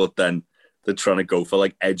friendly, but then they're trying to go for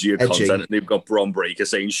like edgier content, and they've got Bron Breakker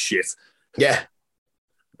saying shit. Yeah,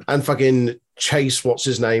 and fucking Chase, what's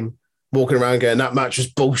his name, walking around going that match was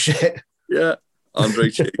bullshit. Yeah, Andre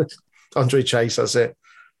Chase. Andre Chase, that's it.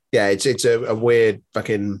 Yeah, it's a weird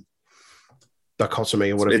fucking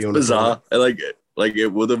dichotomy or whatever you want to call it. It's bizarre. Like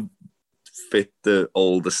it would have fit the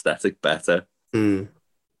old aesthetic better.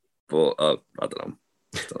 But I don't know.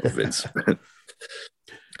 Vince.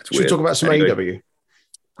 Should we talk about some AEW?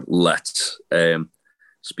 Let's.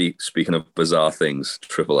 Speaking of bizarre things,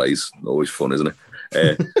 Triple A's always fun, isn't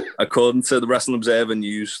it? According to the Wrestling Observer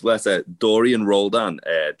newsletter, Dorian Roldan,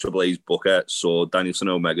 Triple A's booker, saw Danielson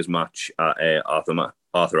Omega's match at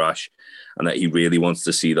Arthur Ashe, and that he really wants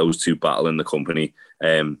to see those two battle in the company.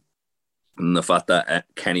 And the fact that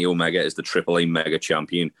Kenny Omega is the Triple A Mega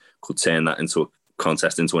Champion could turn that into a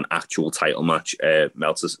contest into an actual title match.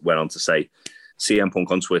 Meltzer went on to say, CM Punk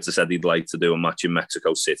on Twitter said he'd like to do a match in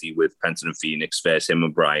Mexico City with Penta and Phoenix versus him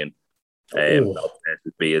and Brian.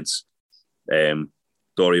 Beards.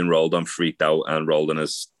 Dorian Roldan freaked out, and Roldan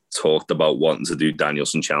has talked about wanting to do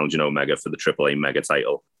Danielson challenging Omega for the AAA Mega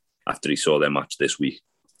title after he saw their match this week.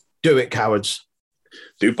 Do it, cowards.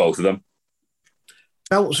 Do both of them.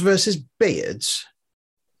 Belts versus beards?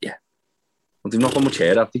 Yeah. Well, they've not got much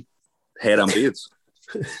hair, have they? Hair and beards.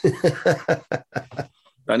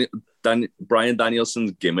 Brian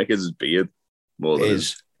Danielson's gimmick is his beard more than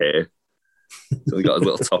his hair. So he got his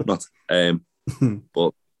little top knot.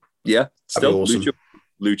 But yeah, still awesome.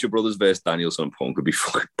 Lucha Brothers versus Danielson and Punk would be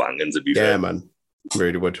fucking banging, to be fair. Yeah, man.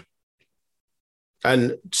 Really would.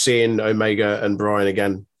 And seeing Omega and Brian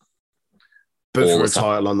again, but for a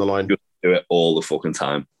title on the line. Just do it all the fucking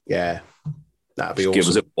time. Yeah. That'd be Just awesome. Give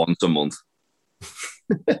us it once a month.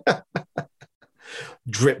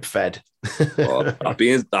 Drip fed.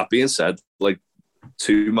 That being said, like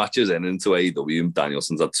 2 matches into AEW,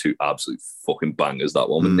 Danielson's had 2 absolute fucking bangers. That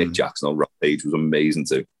one with Nick Jackson on Rampage was amazing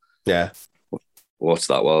too. Yeah. Watched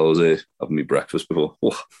that while I was having my breakfast before.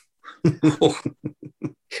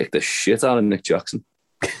 Kicked the shit out of Nick Jackson.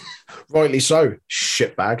 Rightly so,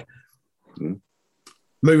 shitbag.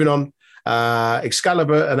 Moving on.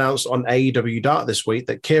 Excalibur announced on AEW Dark this week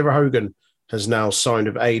that Kiera Hogan has now signed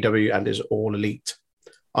with AEW and is all elite.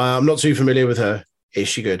 I'm not too familiar with her. Is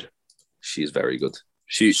she good? She's very good.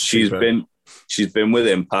 She's been with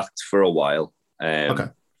Impact for a while. Okay.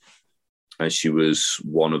 And she was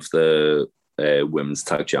one of the women's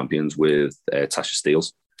tag champions with Tasha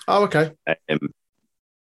Steelz. Oh, okay.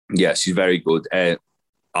 Yeah, she's very good.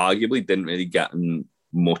 Arguably didn't really get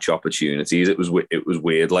much opportunities. It was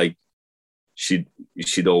weird. Like she'd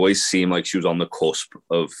always seem like she was on the cusp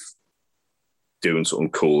of doing something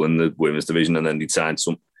cool in the women's division, and then they'd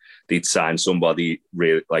sign somebody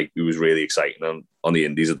really like who was really exciting on the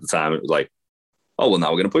indies at the time. It was like, oh well,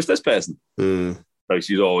 now we're going to push this person. So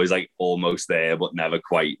she's always like almost there, but never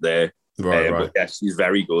quite there. Right. But yeah, she's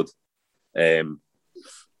very good. And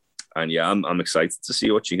yeah, I'm excited to see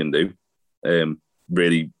what she can do.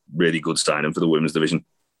 Really, really good signing for the women's division.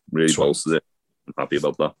 Really bolsters it. I'm happy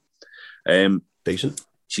about that. Decent.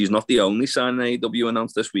 She's not the only signing AEW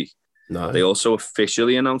announced this week. No. They also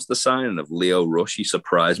officially announced the signing of Lio Rush. He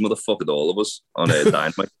surprised motherfuckered all of us on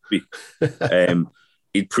Dynamite this week.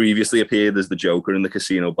 He'd previously appeared as the Joker in the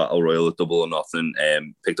Casino Battle Royal at Double or Nothing,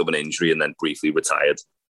 picked up an injury and then briefly retired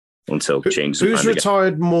until changes. Who's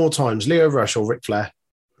retired more times, Lio Rush or Ric Flair?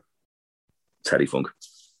 Terry Funk.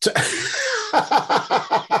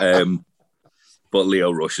 But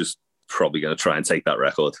Lio Rush is probably going to try and take that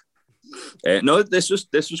record. No, this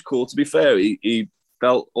was cool. To be fair, he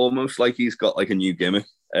felt almost like he's got like a new gimmick.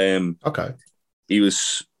 Okay. He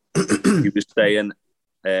was saying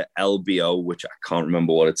LBO, which I can't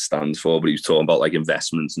remember what it stands for, but he was talking about like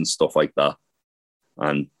investments and stuff like that,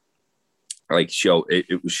 and like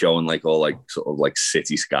it was showing like all like sort of like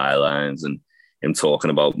city skylines and him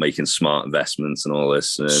talking about making smart investments and all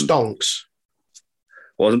this. Stonks.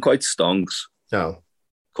 Wasn't quite stonks. No.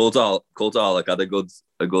 Cole Dalek had a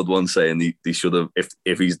good one saying he should have,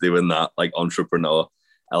 if he's doing that, like entrepreneur,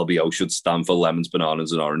 LBO should stand for lemons,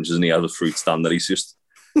 bananas, and oranges, and he has a fruit stand that he's just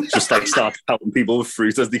like starts helping people with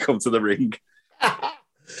fruit as they come to the ring.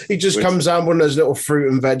 He just comes down one of those little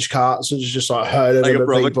fruit and veg carts and is just like herding them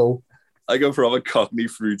at people. I go for a Cockney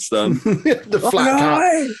fruit stand. The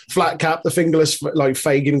flat cap, the fingerless like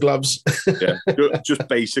Fagin gloves. Yeah, just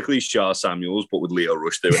basically Shah Samuels, but with Lio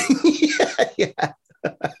Rush doing it. yeah.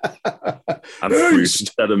 And fruit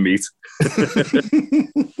instead of meat.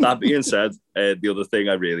 That being said, the other thing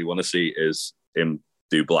I really want to see is him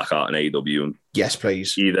do Blackheart and AEW. And yes,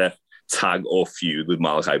 please. Either tag or feud with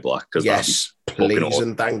Malachi Black. Yes, please awesome.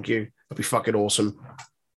 And thank you. That'd be fucking awesome.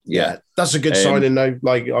 Yeah, that's a good signing though.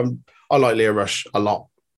 Like I like Lio Rush a lot,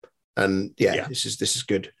 and yeah. This is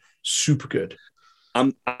good, super good.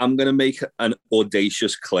 I'm gonna make an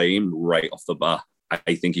audacious claim right off the bat.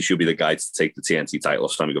 I think he should be the guy to take the TNT title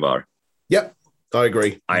off Sammy Guevara. Yep, I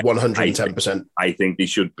agree. 110%. I think they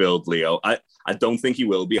should build Leo. I don't think he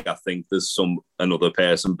will be. I think there's another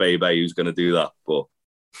person, baby, who's going to do that. But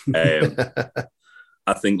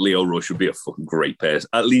I think Lio Rush would be a fucking great person.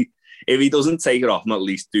 At least if he doesn't take it off, at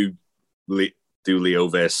least do Leo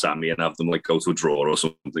versus Sammy and have them like go to a draw or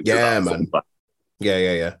something. Yeah, man.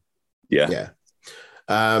 Yeah.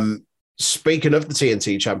 Speaking of the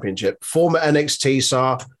TNT Championship, former NXT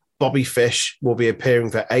star Bobby Fish will be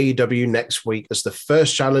appearing for AEW next week as the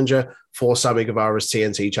first challenger for Sammy Guevara's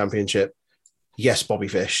TNT Championship. Yes, Bobby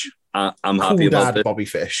Fish. I'm happy about it. Bobby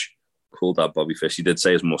Fish. Cool dad, Bobby Fish. He did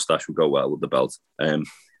say his mustache would go well with the belt.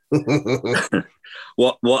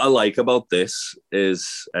 What I like about this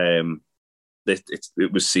is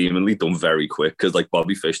it was seemingly done very quick because like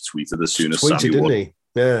Bobby Fish tweeted as soon as Sammy didn't won. he?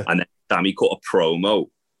 Yeah. And then Sammy cut a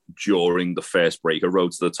promo during the first breaker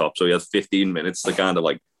road to the top. So he had 15 minutes to kind of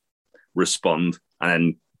like respond, and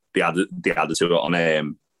then they added to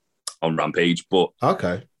it on Rampage. But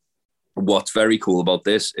okay, what's very cool about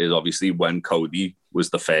this is obviously when Cody was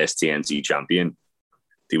the first TNT champion,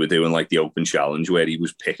 they were doing like the open challenge where he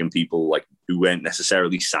was picking people like who weren't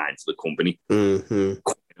necessarily signed to the company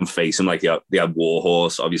and facing like they had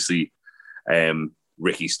Warhorse, obviously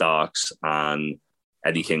Ricky Starks and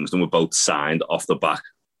Eddie Kingston were both signed off the back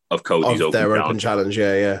of Cody's open challenge.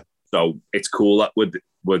 Yeah. So it's cool that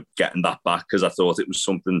we're getting that back because I thought it was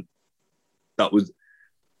something that was,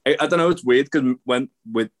 I don't know, it's weird because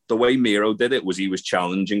with the way Miro did it was he was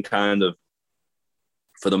challenging kind of,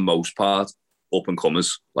 for the most part, up and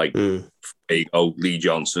comers like Lee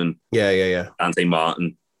Johnson, Dante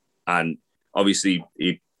Martin, and obviously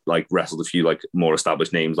he like wrestled a few like more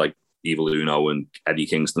established names like Evil Uno and Eddie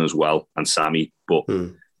Kingston as well, and Sammy, but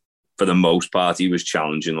for the most part he was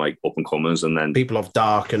challenging like up and comers and then people of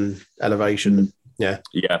Dark and Elevation.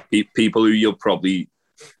 People who you'll probably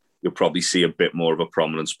see a bit more of a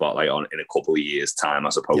prominent spotlight on in a couple of years' time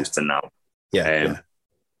as opposed to now.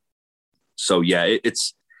 So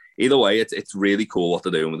it's either way, it's really cool what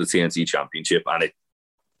they're doing with the TNT Championship, and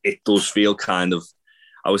it does feel kind of.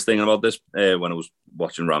 I was thinking about this when I was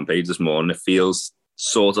watching Rampage this morning. It feels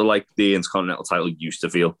sort of like the Intercontinental title used to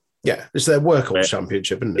feel. Yeah, it's their workhorse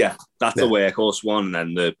championship, isn't it? Yeah, that's the workhorse one,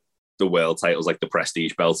 and then the world title's like the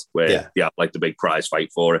prestige belt, where they have like the big prize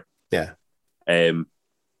fight for it. Yeah.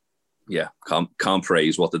 yeah, can't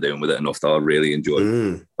praise what they're doing with it enough. Though I really enjoy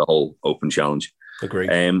the whole open challenge.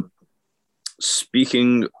 Agree.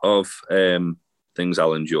 Speaking of things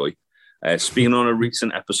I'll enjoy, speaking on a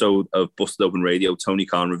recent episode of Busted Open Radio, Tony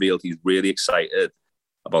Khan revealed he's really excited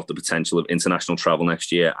about the potential of international travel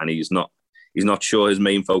next year, and he's not sure his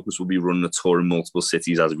main focus will be running a tour in multiple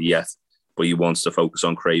cities as of yet, but he wants to focus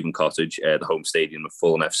on Craven Cottage, the home stadium of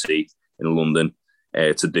Fulham FC in London,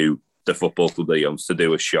 to do the football club that he owns, to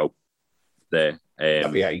do a show there.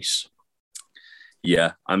 That'd be ace.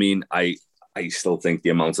 Yeah, I mean, I still think the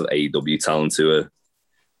amount of AEW talent who are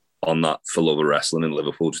on that for love of wrestling in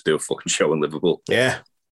Liverpool, just do a fucking show in Liverpool. Yeah.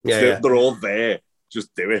 They're all there.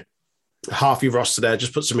 Just do it. Half your roster there,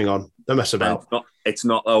 just put something on. Don't mess about. It's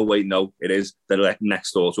not, oh, wait, no, it is. They're like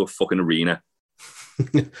next door to a fucking arena.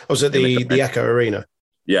 Was it the Echo Arena?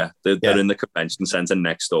 Yeah, they're in the convention centre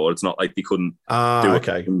next door. It's not like they couldn't do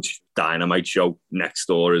a Dynamite show next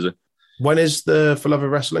door, is it? When is the For Love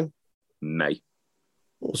of Wrestling? May.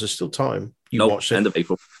 Or is there still time? Watched it? End of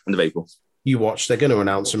April. You watched. They're going to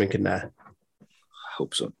announce something in there. I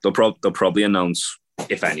hope so. They'll probably announce,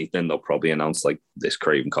 if anything, like this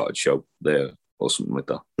Craven Cottage show there or something like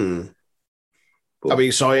that. That'll be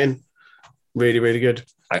exciting. Really, really good.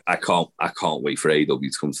 I can't wait for AEW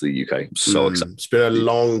to come to the UK. I'm so excited. It's been a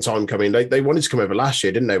long time coming. They wanted to come over last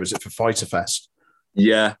year, didn't they? Was it for Fighter Fest?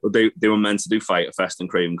 Yeah, they were meant to do Fighter Fest and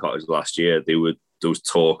Craven Cottage last year. There was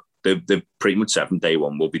talk. They pretty much said from day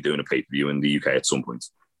one we'll be doing a pay-per-view in the UK at some point.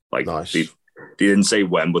 Like, nice. They didn't say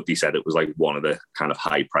when, but they said it was like one of the kind of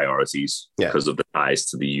high priorities because of the ties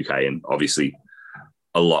to the UK, and obviously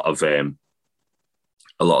a lot of the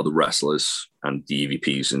wrestlers and the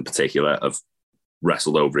EVPs in particular have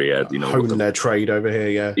wrestled over here. You know, honing their trade over here.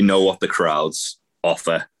 Yeah, you know what the crowds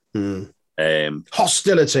offer.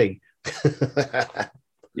 Hostility.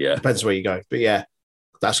 Yeah, depends where you go, but yeah,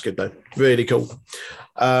 that's good though. Really cool.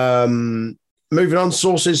 Moving on,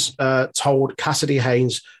 sources told Cassidy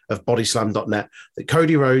Haynes of Bodyslam.net that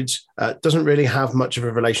Cody Rhodes doesn't really have much of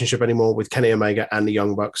a relationship anymore with Kenny Omega and the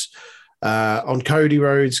Young Bucks. On Cody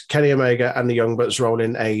Rhodes, Kenny Omega and the Young Bucks role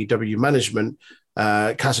in AEW management,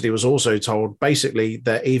 Cassidy was also told basically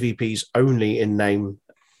they're EVPs only in name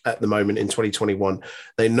at the moment in 2021.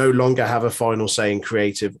 They no longer have a final say in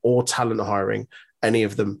creative or talent hiring, any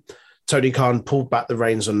of them. Tony Khan pulled back the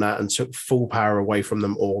reins on that and took full power away from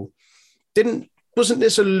them all. Wasn't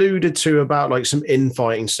this alluded to about like some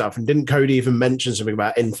infighting stuff? And didn't Cody even mention something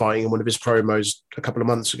about infighting in one of his promos a couple of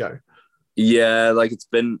months ago? Yeah, like it's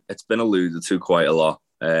been alluded to quite a lot.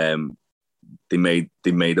 They made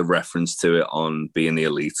a reference to it on Being the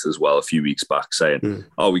Elite as well a few weeks back, saying,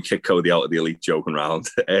 "Oh, we kicked Cody out of the Elite," joking around.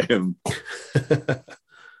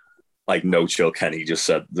 Like No Chill Kenny just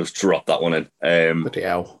dropped that one in. Bloody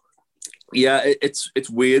hell. Yeah, it's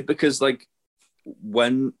weird because like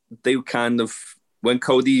when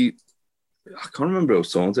Cody, I can't remember who I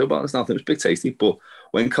was talking to about this now. I think it was Big Tasty, but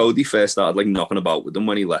when Cody first started like knocking about with them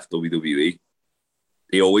when he left WWE,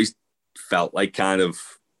 he always felt like kind of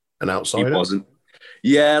an outsider. He wasn't.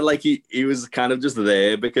 Yeah, like he was kind of just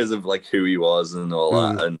there because of like who he was and all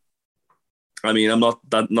that. And I mean, I'm not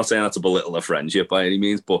saying that to belittle a friendship by any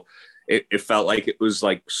means, but it felt like it was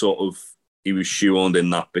like sort of he was shoehorned in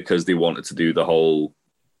that because they wanted to do the whole.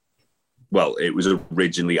 Well, it was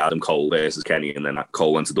originally Adam Cole versus Kenny, and then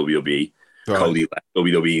Cole went to WWE. Right. Cody left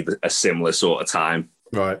WWE a similar sort of time.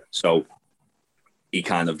 Right. So he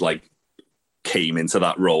kind of like came into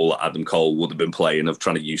that role that Adam Cole would have been playing of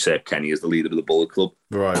trying to usurp Kenny as the leader of the Bullet Club.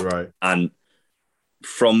 Right. And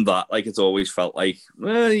from that, like, it's always felt like,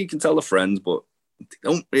 well, you can tell they're friends, but they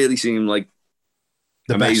don't really seem like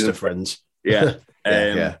the amazing best of friends. Yeah.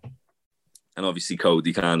 Yeah. And obviously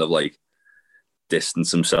Cody kind of like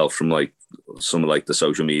distanced himself from like some of like the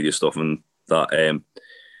social media stuff and that.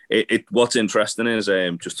 What's interesting is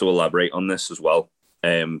just to elaborate on this as well.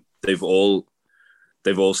 They've all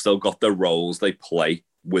still got their roles they play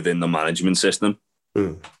within the management system.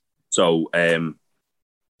 So,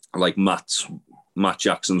 like Matt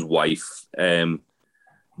Jackson's wife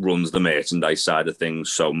runs the merchandise side of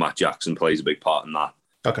things, so Matt Jackson plays a big part in that.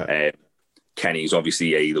 Okay. Kenny's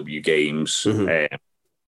obviously AEW games.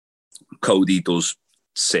 Cody does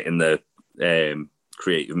sit in the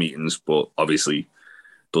creative meetings, but obviously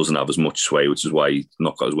doesn't have as much sway, which is why he's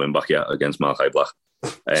not got his win back yet against Malachi Black.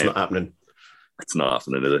 It's not happening. It's not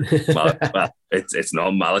happening, is it? It's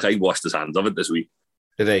not. Malachi washed his hands of it this week.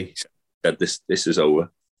 Did he? Said this is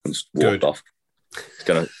over and just walked off.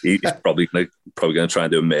 He's probably gonna try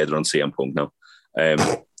and do a murder on CM Punk now.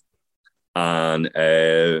 And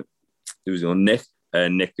who was on Nick?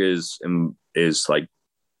 Nick is like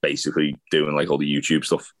basically doing like all the YouTube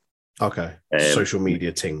stuff. Okay. Social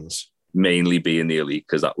media things. Mainly being the elite,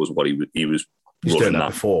 because that was what he was He's doing that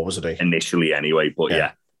before, wasn't he? Initially, anyway. But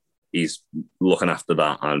yeah, he's looking after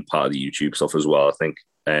that and part of the YouTube stuff as well, I think.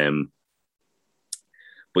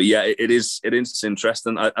 But yeah, it is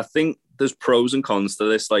interesting. I think there's pros and cons to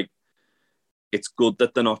this. Like, it's good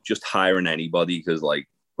that they're not just hiring anybody, because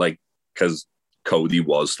because Cody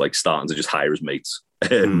was like starting to just hire his mates.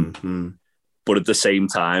 But at the same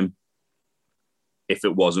time, if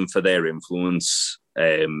it wasn't for their influence,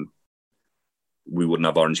 we wouldn't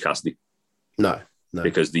have Orange Cassidy. No.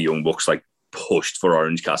 Because the Young Bucks like pushed for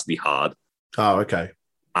Orange Cassidy hard. Oh, okay.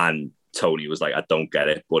 And Tony was like, I don't get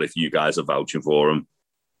it, but if you guys are vouching for him,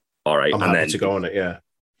 all right. I'm happy to go on it, yeah.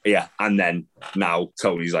 Yeah, and then now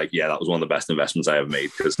Tony's like, yeah, that was one of the best investments I ever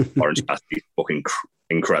made, because Orange Cassidy's fucking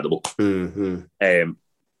incredible. And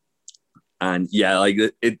yeah, like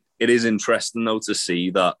it is interesting though to see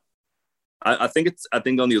that. I think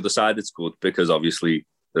on the other side it's good, because obviously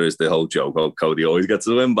there is the whole joke of Cody always gets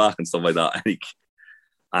the win back and stuff like that.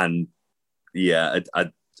 And yeah,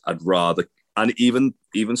 I'd rather, and even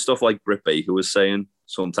stuff like Britt Baker was saying,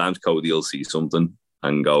 sometimes Cody will see something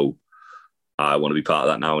and go, I want to be part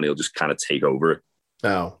of that now, and he'll just kind of take over it.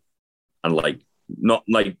 Oh. And not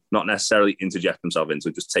necessarily interject himself into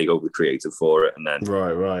it, just take over the creative for it. And then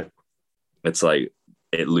right. It's like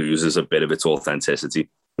it loses a bit of its authenticity.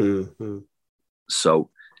 So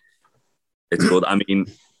it's good. I mean,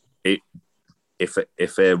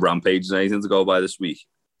 if Rampage is anything to go by this week,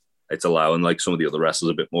 it's allowing like some of the other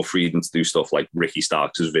wrestlers a bit more freedom to do stuff, like Ricky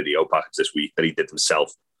Starks' video package this week that he did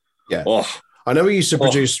himself. Yeah. Oh, I know he used to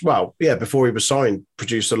produce, before he was signed,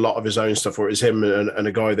 produced a lot of his own stuff, where it was him and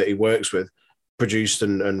a guy that he works with produced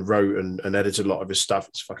and wrote and edited a lot of his stuff.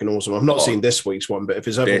 It's fucking awesome. I've not seen this week's one, but if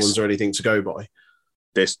his other ones are anything to go by.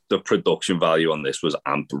 The production value on this was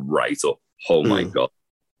amped right up. Oh my God.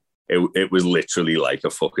 It was literally like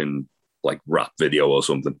a fucking like rap video or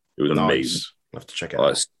something. It was amazing. I'll have to check it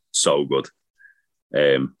out. It's so good.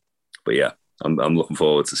 But yeah, I'm looking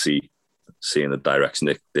forward to seeing the direction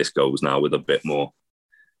that this goes now, with a bit more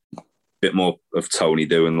of Tony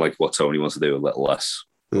doing like what Tony wants to do, a little less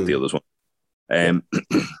of the others one.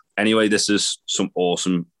 Anyway, this is some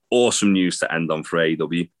awesome news to end on for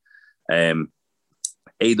AEW.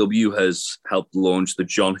 AEW has helped launch the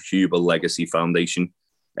John Huber Legacy Foundation.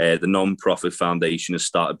 The non-profit foundation is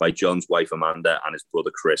started by John's wife Amanda and his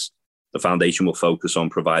brother Chris. The foundation will focus on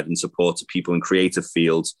providing support to people in creative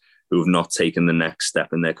fields who have not taken the next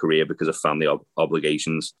step in their career because of family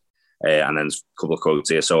obligations. And then there's a couple of quotes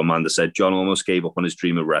here. So Amanda said, John almost gave up on his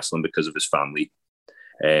dream of wrestling because of his family.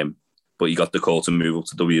 But he got the call to move up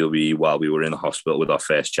to WWE while we were in the hospital with our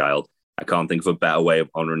first child. I can't think of a better way of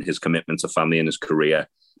honouring his commitment to family and his career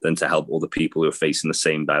than to help other people who are facing the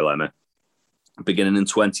same dilemma. Beginning in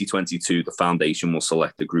 2022, the foundation will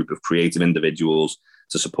select a group of creative individuals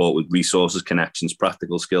to support with resources, connections,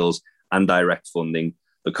 practical skills, and direct funding.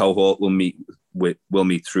 The cohort will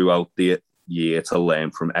meet throughout the year to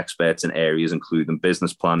learn from experts in areas including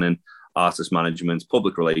business planning, artist management,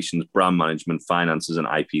 public relations, brand management, finances, and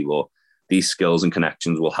IP law. These skills and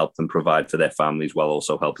connections will help them provide for their families while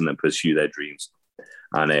also helping them pursue their dreams.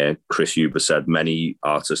 And Chris Huber said, many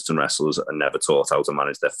artists and wrestlers are never taught how to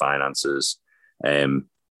manage their finances,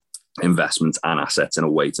 investments and assets in a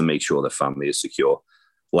way to make sure their family is secure.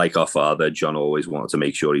 Like our father, John always wanted to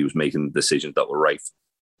make sure he was making decisions that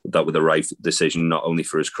were the right decision, not only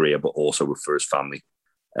for his career, but also for his family.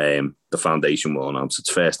 The foundation will announce its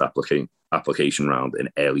first application round in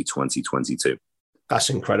early 2022. That's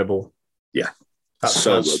incredible. Yeah. That's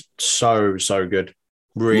so good.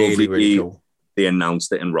 Really, really cool. They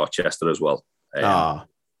announced it in Rochester as well.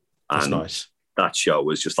 That's nice. That show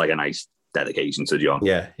was just like a nice dedication to John.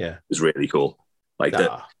 Yeah. It was really cool. Like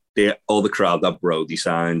all the crowd that Brody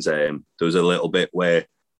signs. There was a little bit where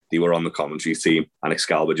they were on the commentary team and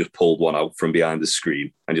Excalibur just pulled one out from behind the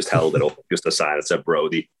screen and just held it up, just a sign that said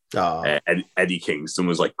Brody. And Eddie Kingston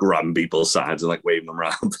was like grabbing people's signs and like waving them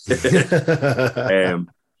around.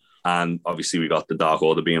 And obviously we got the Dark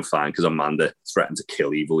Order being fine because Amanda threatened to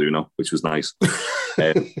kill Evil Uno, which was nice.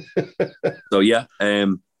 So yeah,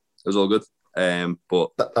 it was all good.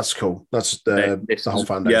 But that's cool. That's the whole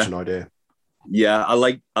foundation idea. Yeah, I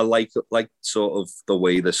like sort of the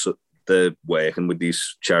way they're working with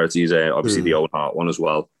these charities. Obviously the Owen Hart one as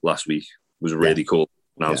well last week was a really cool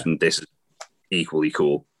announcement. This is equally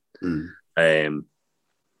cool. And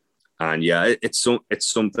yeah, it's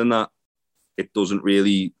something that it doesn't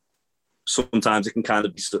really. Sometimes it can kind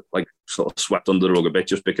of be like sort of swept under the rug a bit,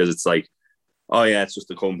 just because it's like, oh yeah, it's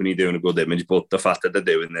just a company doing a good image. But the fact that they're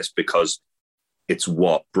doing this because it's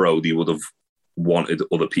what Brody would have wanted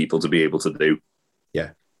other people to be able to do.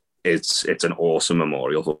 Yeah. It's an awesome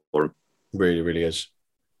memorial for him. Really, really is.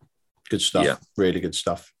 Good stuff. Yeah. Really good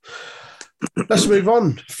stuff. Let's move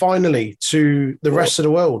on, finally, to the rest of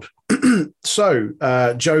the world. So,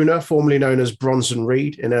 Jonah, formerly known as Bronson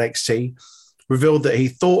Reed in NXT, revealed that he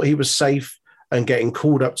thought he was safe and getting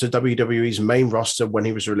called up to WWE's main roster when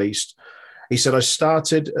he was released. He said, I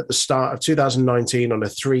started at the start of 2019 on a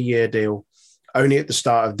 3-year deal. Only at the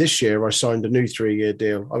start of this year, I signed a new 3-year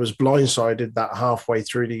deal. I was blindsided that halfway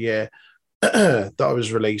through the year that I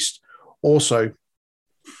was released. Also,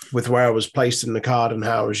 with where I was placed in the card and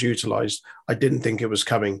how I was utilized, I didn't think it was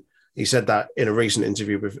coming. He said that in a recent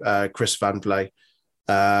interview with Chris Van Vliet.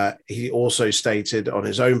 He also stated on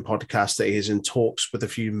his own podcast that he is in talks with a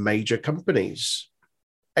few major companies.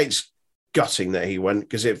 It's gutting that he went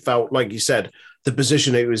because it felt, like you said, the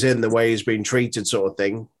position he was in, the way he's been treated sort of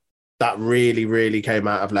thing, that really, really came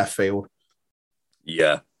out of left field.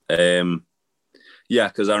 Yeah. Yeah,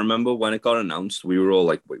 because I remember when it got announced, we were all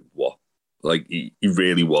like, wait, what? Like, he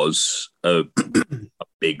really was a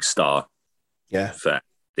big star. Yeah. For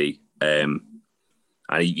NXT.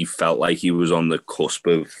 And he felt like he was on the cusp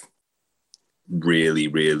of really,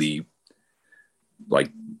 really,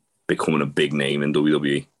 like, becoming a big name in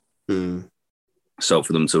WWE. Mm. So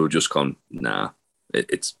for them to have just gone, nah,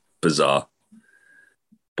 it's bizarre.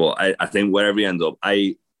 But I think wherever he ends up,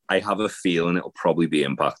 I have a feeling it'll probably be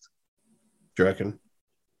Impact. Do you reckon?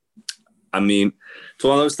 I mean, it's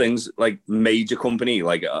one of those things, like major company,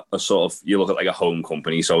 like a sort of, you look at like a home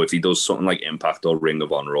company. So if he does something like Impact or Ring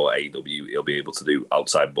of Honor or AEW, he'll be able to do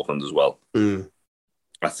outside bookings as well. Mm.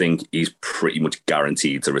 I think he's pretty much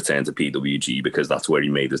guaranteed to return to PWG because that's where he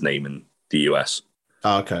made his name in the US.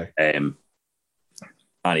 Oh, okay. And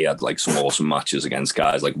he had like some awesome matches against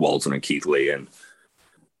guys like Walton and Keith Lee, and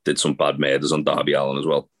did some bad murders on Darby Allin as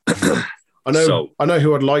well. I know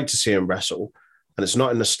who I'd like to see him wrestle, and it's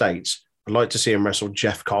not in the States. I'd like to see him wrestle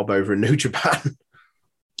Jeff Cobb over in New Japan.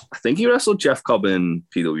 I think he wrestled Jeff Cobb in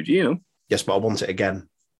PWG, you know? Yes, but I want it again.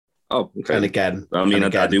 Oh, okay. And again. I mean,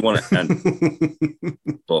 I do want it again.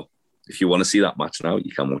 But if you want to see that match now,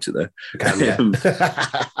 you can watch it there.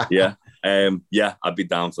 Yeah. Yeah, I'd be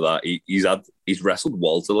down for that. He's wrestled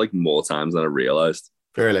Walter like more times than I realised.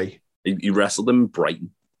 Really? He wrestled him in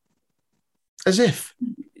Brighton. As if.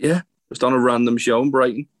 Yeah. Just on a random show in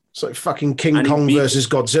Brighton. It's like fucking King Kong versus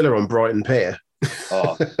Godzilla on Brighton Pier.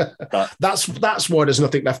 Oh, that's why there's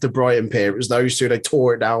nothing left of Brighton Pier. It was those two, they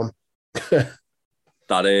tore it down.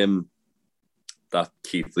 that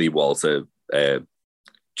Keith Lee Walter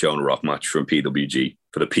Jonah Rock match from PWG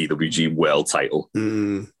for the PWG World title.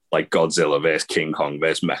 Like Godzilla versus King Kong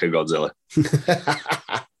versus Mecha Godzilla.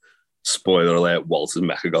 Spoiler alert, Walter's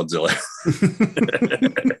Mecha Godzilla.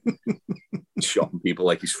 Shotting people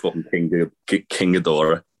like he's fucking King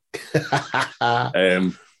Ghidorah.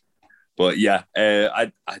 But yeah,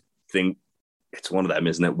 I think it's one of them,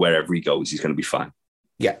 isn't it? Wherever he goes, he's going to be fine.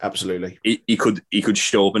 Yeah, absolutely. He could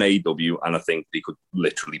show up in AEW, and I think he could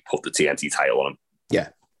literally put the TNT title on him. Yeah,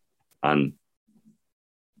 and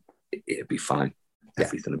it'd be fine. Yeah.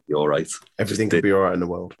 Everything would be all right. Everything could be all right in the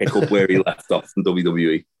world. Pick up where he left off from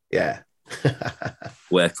WWE. Yeah.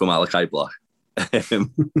 Work from Malachi Black.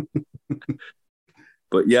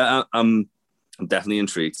 But yeah, I'm definitely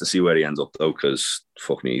intrigued to see where he ends up, though, because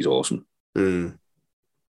fuck me, he's awesome.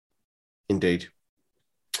 Indeed.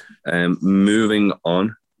 Moving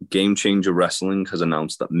on, Game Changer Wrestling has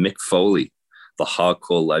announced that Mick Foley, the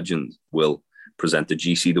hardcore legend, will present the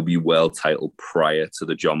GCW World title prior to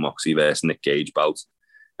the Jon Moxley versus Nick Gage bout.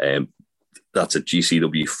 That's at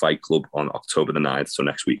GCW Fight Club on October the 9th, so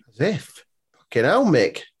next week. As if. Fucking hell,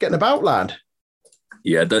 Mick. Getting about, lad.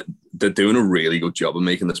 Yeah, they're doing a really good job of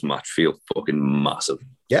making this match feel fucking massive.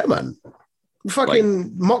 Yeah, man.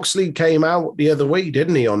 Fucking Moxley came out the other week,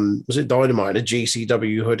 didn't he? Was it Dynamite, a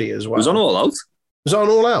GCW hoodie as well? It was on All Out. Was it on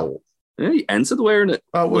All Out? Yeah, he entered wearing it.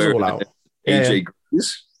 Oh, it was All Out. AJ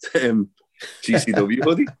Green's GCW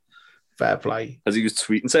hoodie. Fair play. As he was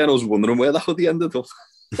tweeting saying, I was wondering where that hoodie ended up.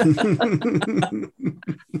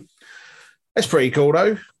 It's pretty cool,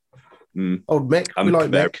 though. Old Mick. I'm we like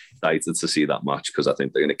very Mick. excited to see that match because I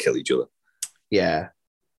think they're going to kill each other. Yeah.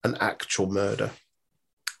 An actual murder.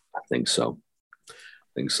 I think so.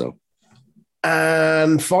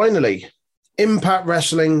 And finally, Impact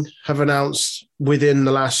Wrestling have announced within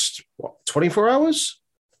the last, 24 hours?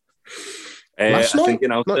 Last night? I think they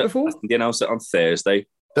announced it on Thursday.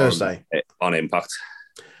 On Impact.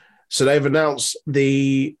 So they've announced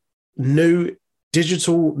the new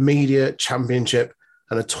Digital Media Championship,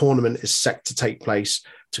 and a tournament is set to take place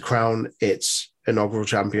to crown its inaugural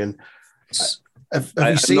champion. Have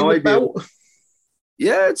you seen the belt?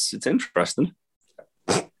 Yeah, it's interesting.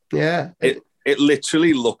 Yeah. It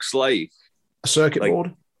literally looks like A circuit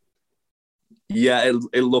board? Yeah,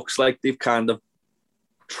 it looks like they've kind of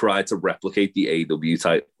tried to replicate the AW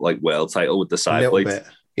type, like world title with the side A little plates.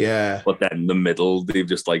 bit. Yeah. But then the middle, they've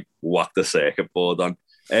just like whacked the circuit board on.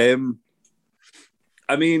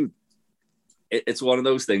 I mean, it's one of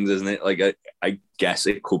those things, isn't it? Like, I guess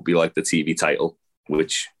it could be like the TV title,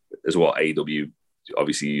 which is what AW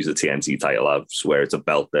obviously use the TNT title. I swear it's a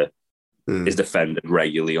belt that is defended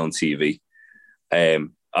regularly on TV.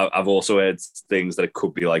 I've also heard things that it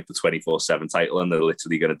could be like the 24/7 title, and they're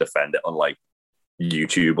literally going to defend it on like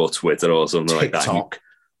YouTube or Twitter or something TikTok. like that.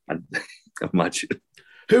 And imagine.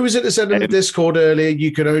 Who was it that said in the Discord earlier?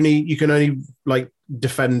 You can only like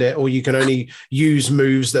defend it, or you can only use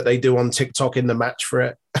moves that they do on TikTok in the match for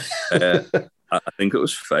it. I think it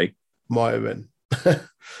was Faye. Might have been.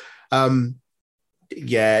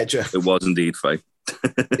 Yeah, it was indeed Faye.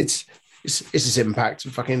 it's his Impact.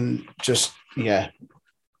 Fucking just yeah.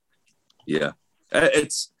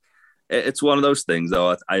 It's one of those things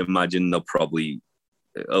though. I imagine it'll probably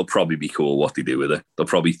be cool what they do with it. They'll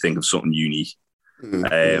probably think of something unique.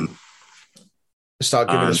 Start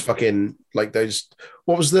giving us fucking like those.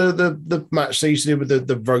 What was the match they used to do with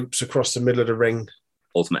the ropes across the middle of the ring?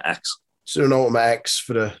 Ultimate X. So an Ultimate X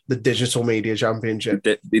for the Digital Media Championship.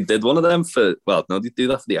 They did one of them for. Well, no, they do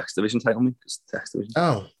that for the X Division title. X Division.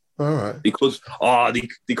 Oh, all right. Because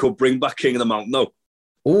they could bring back King of the Mountain. No.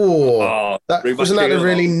 Wasn't that a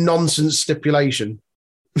really nonsense stipulation?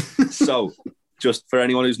 So, just for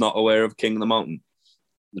anyone who's not aware of King of the Mountain,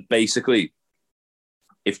 basically,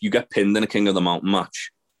 if you get pinned in a King of the Mountain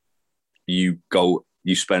match, you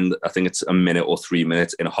spend, I think it's a minute or 3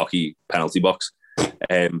 minutes in a hockey penalty box.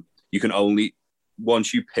 You can only,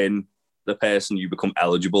 once you pin the person, you become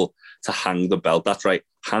eligible to hang the belt. That's right,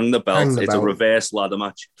 hang the belt. It's a reverse ladder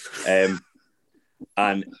match.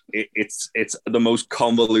 And it's the most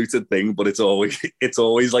convoluted thing, but it's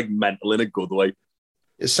always like mental in a good way.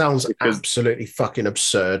 It sounds absolutely fucking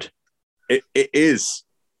absurd. It is,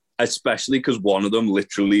 especially because one of them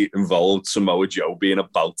literally involved Samoa Joe being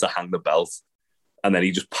about to hang the belt, and then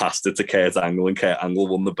he just passed it to Kurt Angle, and Kurt Angle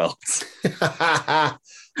won the belt.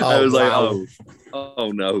 I was like,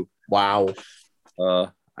 oh no, wow.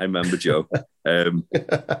 I remember Joe.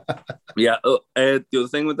 Yeah. The other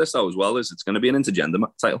thing with this though as well is it's going to be an intergender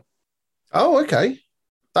title. Oh, okay,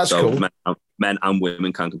 that's cool. Men and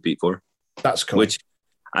women can compete for it. That's cool. Which,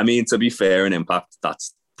 I mean, to be fair, in Impact,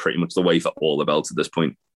 that's pretty much the way for all the belts at this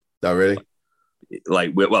point. Oh, really?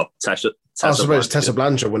 Like, well, Tessa. I suppose Tessa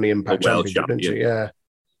Blanchard won the Impact Championship, didn't she? Yeah.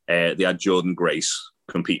 They had Jordan Grace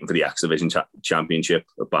competing for the X Division Championship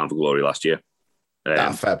at Bound for Glory last year.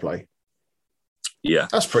 Fair play. Yeah,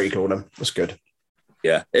 that's pretty cool. Then that's good.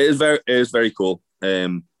 Yeah, it is very cool.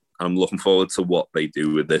 I'm looking forward to what they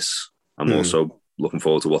do with this. I'm also looking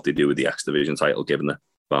forward to what they do with the X Division title, given that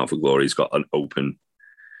Bound for Glory's got an open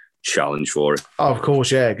challenge for it. Oh, of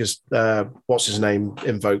course, yeah, because what's his name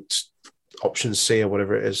invoked option C or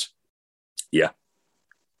whatever it is. Yeah.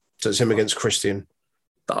 So it's him against Christian.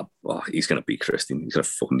 He's going to beat Christian. He's going to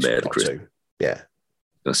fucking murder Christian. Yeah.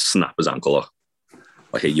 He's going to snap his ankle off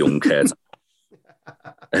like a young kid.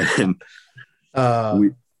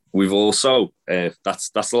 We've also, that's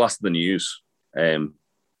the last of the news.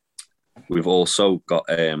 We've also got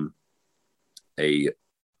a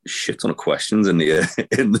shit ton of questions in the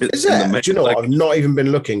Is there? Do you know what? I've not even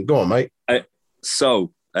been looking. Go on, mate.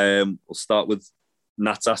 So we'll start with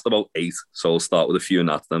Nat's asked about 8, so we'll start with a few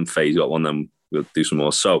Nat, then Faye's got one, then we'll do some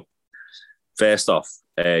more. So first off,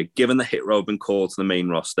 given the Hit Row have been called to the main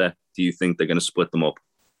roster, do you think they're going to split them up?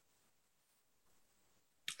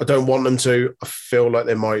 I don't want them to. I feel like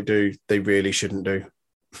they might do. They really shouldn't do.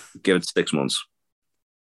 Give it 6 months.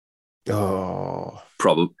 Oh,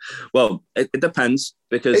 probably. Well, it depends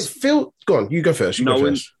because go on. You go first.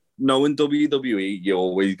 Knowing WWE, you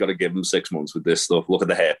always got to give them 6 months with this stuff. Look at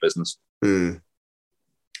the hair business. But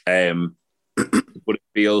it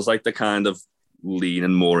feels like they're kind of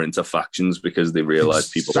leaning more into factions because they realize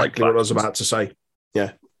people like exactly what I was about to say.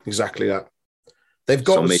 Yeah, exactly that. They've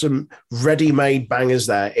got some ready-made bangers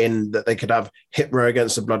there in that they could have Hit Row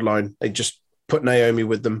against the Bloodline. They just put Naomi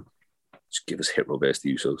with them. Just give us Hit Row versus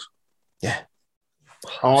the Usos. Yeah.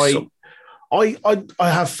 I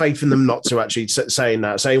have faith in them not to actually saying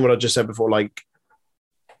what I just said before, like,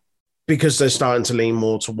 because they're starting to lean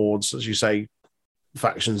more towards, as you say,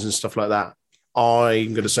 factions and stuff like that.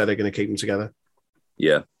 I'm going to say they're going to keep them together.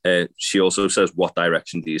 Yeah. She also says, what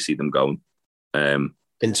direction do you see them going? In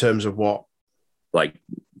terms of what? Like,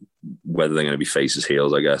 whether they're going to be faces,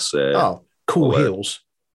 heels, I guess. Cool heels.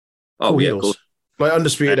 Oh, cool. Like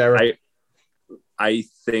Undisputed Era. I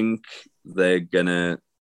think they're gonna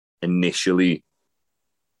initially.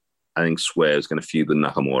 I think Swerve's gonna feud with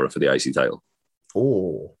Nakamura for the IC title.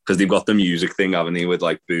 Oh, because they've got the music thing, haven't they? With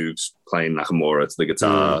like Boogs playing Nakamura to the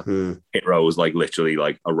guitar. Hit Row is like literally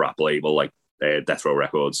like a rap label, like Death Row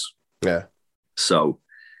Records. Yeah. So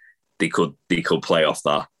they could play off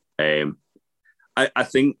that. I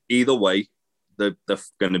think either way, they're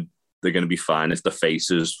gonna be fine. If the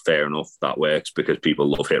faces, fair enough, that works because people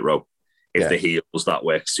love Hit Row. If the heels, that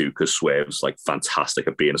works too because Swerve's like fantastic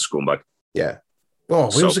at being a scumbag. Yeah. Oh,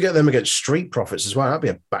 we also get them against Street Profits as well. That'd be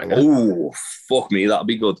a banger. Oh, fuck me, that'd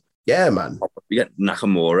be good. Yeah, man. We get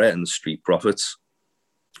Nakamura and Street Profits.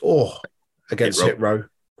 Oh, against Hit Row.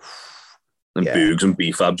 And Boogs and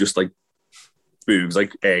B-Fab just like Boogs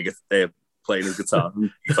like playing his guitar and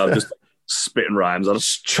B-Fab just spitting rhymes on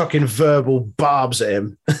us. Chucking verbal barbs at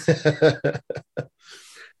him.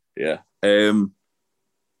 Yeah.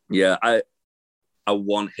 I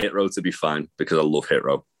want Hit Row to be fine because I love Hit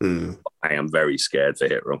Row. I am very scared for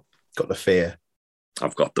Hit Row. Got the fear.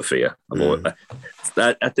 I've got the fear. I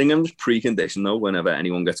think I'm just preconditioned though. Whenever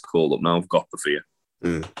anyone gets called up now, I've got the fear.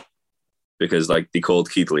 Because like they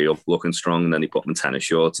called Keith Lee up looking strong, and then they put him in tennis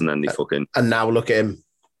shorts, and then they and now look at him.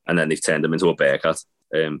 And then they've turned him into a bear cat.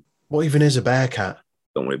 What even is a bear cat?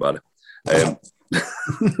 Don't worry about it.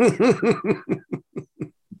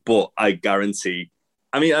 But I guarantee.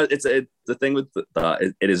 I mean, it's the thing with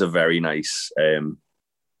that. It is a very nice,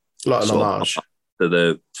 like an homage to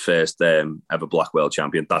the first ever Black World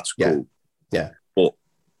Champion. That's cool. Yeah. But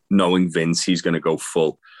knowing Vince, he's going to go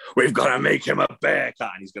full. We've got to make him a bear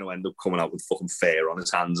cat, and he's going to end up coming out with fucking fur on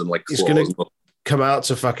his hands and like claws. He's going to come out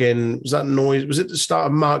to fucking. Was that noise? Was it the start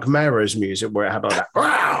of Mark Mara's music where it had like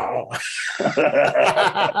that?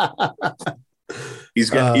 He's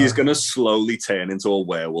going to slowly turn into a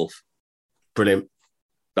werewolf. Brilliant.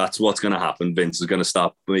 That's what's going to happen. Vince is going to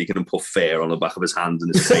start making him put fur on the back of his hands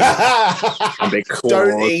and his face. And big claws.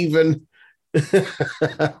 Don't even.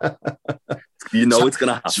 You know it's going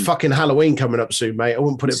to happen. It's fucking Halloween coming up soon, mate. I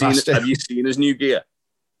wouldn't put it past him. Have you seen his new gear?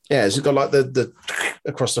 Yeah, has it got like the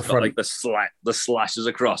across the front? Like the slashes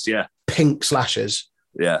across, yeah. Pink slashes.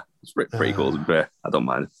 Yeah, it's pretty cool. I don't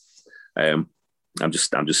mind. I'm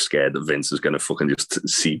just scared that Vince is going to fucking just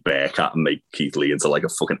see Bearcat and make Keith Lee into like a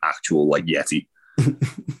fucking actual like Yeti. The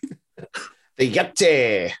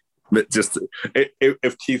Yeti. But just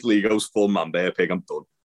if Keith Lee goes full man bear pig, I'm done.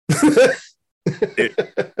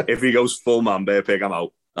 if he goes full man bear pig, I'm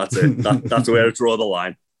out. That's it. That's where I draw the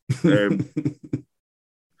line.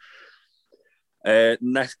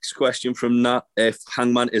 Next question from Nat: if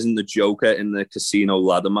Hangman isn't the Joker in the casino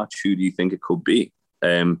ladder match, who do you think it could be?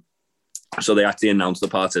 So they actually announced the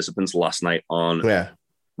participants last night on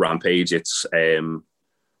Rampage. It's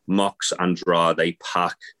Mox, Andrade,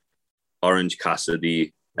 Pac, Orange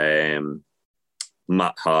Cassidy,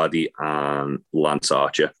 Matt Hardy, and Lance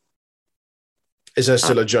Archer. Is there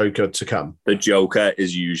still a Joker to come? The Joker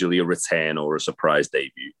is usually a return or a surprise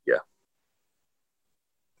debut. Yeah.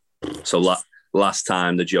 So last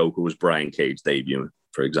time the Joker was Brian Cage debuting,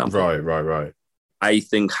 for example. Right. I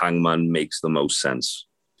think Hangman makes the most sense.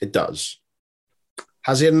 It does.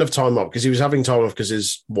 Has he had enough time off? Because he was having time off because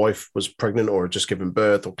his wife was pregnant or just given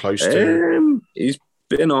birth or close to. He's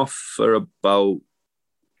been off for about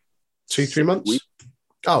 2-3 months.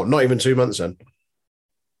 Oh, not even 2 months then.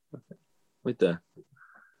 Wait there.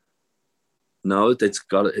 No, it's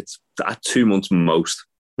at 2 months most.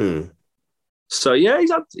 So yeah, he's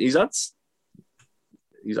had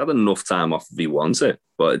enough time off if he wants it,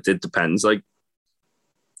 but it depends. Like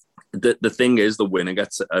the thing is, the winner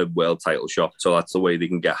gets a world title shot, so that's the way they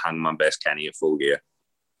can get Hangman vs Kenny at Full Gear.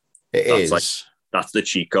 That's the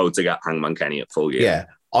cheat code to get Hangman Kenny at Full Gear. Yeah,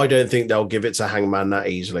 I don't think they'll give it to Hangman that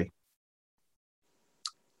easily.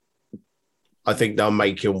 I think they'll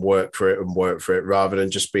make him work for it rather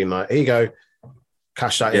than just being like, here you go,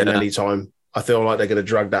 cash that in any time. I feel like they're going to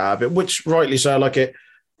drag that out of it, which rightly so. I like it.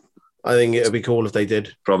 I think it would be cool if they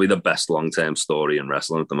did. Probably the best long-term story in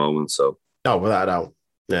wrestling at the moment. So, oh, without a doubt,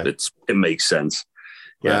 yeah, it makes sense.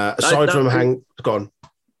 Yeah. Aside from gone.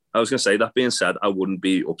 I was going to say, that being said, I wouldn't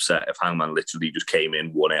be upset if Hangman literally just came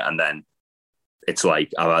in, won it, and then it's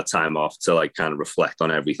like I've had time off to like kind of reflect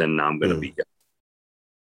on everything. Now I'm going to be here.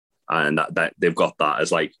 And that they've got that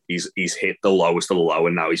as like he's hit the lowest of the low,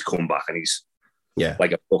 and now he's come back and he's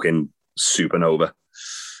like a fucking supernova.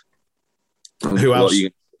 Who else?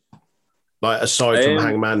 Like aside from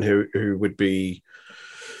Hangman, who would be?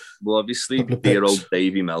 Well, obviously, dear old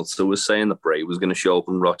Davey Meltzer was saying that Bray was going to show up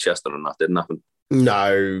in Rochester, and that didn't happen.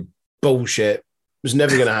 No, bullshit. It was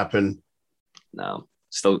never going to happen. No,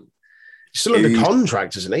 still, He's still under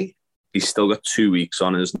contract, isn't he? He's still got 2 weeks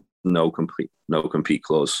on his no compete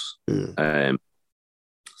clause.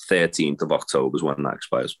 13th of October is when that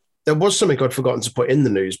expires. There was something I'd forgotten to put in the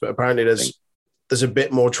news, but apparently there's a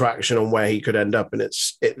bit more traction on where he could end up, and it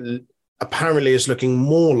apparently is looking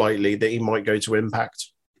more likely that he might go to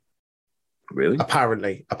Impact. Really?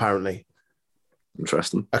 Apparently.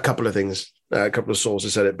 Interesting. A couple of things, a couple of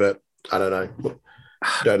sources said it, but I don't know.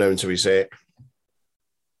 Don't know until we see it.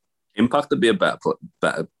 Impact would be a better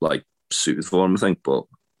like suited for him, I think, but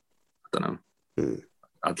I don't know.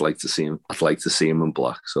 I'd like to see him. I'd like to see him in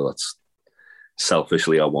black. So that's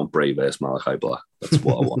selfishly, I want Bray versus Malachi Black. That's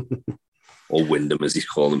what I want. Or Wyndham, as he's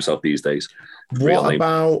called himself these days. What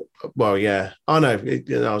about? Well, yeah, I know.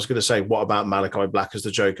 I was going to say, what about Malachi Black as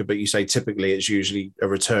the Joker? But you say typically it's usually a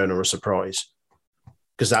return or a surprise,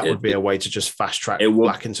 because that would be a way to just fast track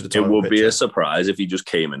Black into the title. It would be a surprise if he just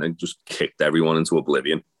came in and just kicked everyone into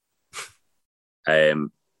oblivion.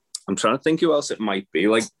 I'm trying to think who else it might be.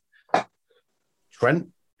 Like Trent.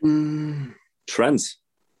 Trent.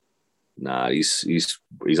 Nah, he's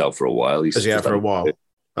out for a while. Is he out for a while?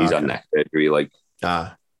 He's had neck surgery.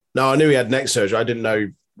 No, I knew he had neck surgery. I didn't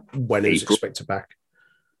know when he was expected back.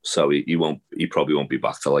 So he won't. He probably won't be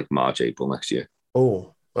back till like March, April next year.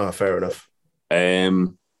 Oh, fair enough.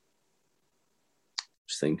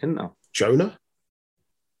 Just thinking now. Jonah's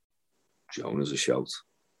a shout.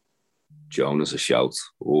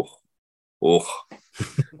 Oh,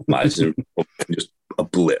 imagine just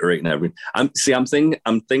obliterating everything. I'm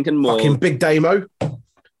thinking more. Fucking Big Damo.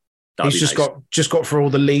 He's just nice. got through all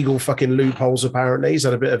the legal fucking loopholes. Apparently, he's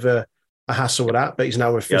had a bit of a hassle with that, but he's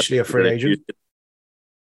now officially a free agent.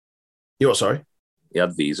 You what? Sorry, he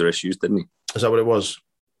had visa issues, didn't he? Is that what it was?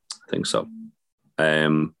 I think so.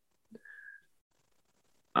 I'm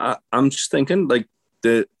just thinking, like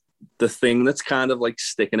the thing that's kind of like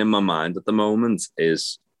sticking in my mind at the moment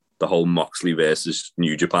is the whole Moxley versus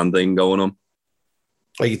New Japan thing going on.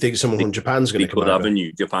 Oh, you think someone from Japan's going to come out? Could have a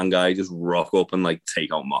New Japan guy just rock up and like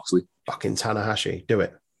take out Moxley. Fucking Tanahashi, do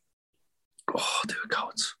it. Oh, do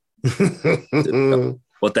it,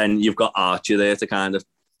 But then you've got Archer there to kind of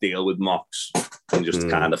deal with Mox and just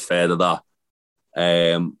kind of further that.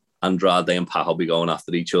 Andrade and Pac will be going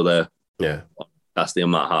after each other. Yeah. That's the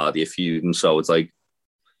Matt Hardy feud. And so it's like,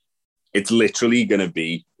 it's literally going to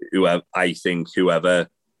be whoever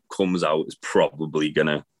comes out is probably going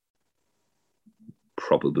to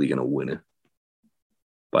win it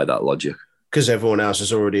by that logic. Because everyone else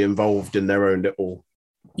is already involved in their own little...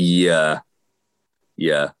 Yeah.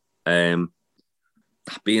 That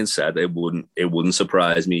being said, it wouldn't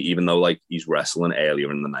surprise me, even though like he's wrestling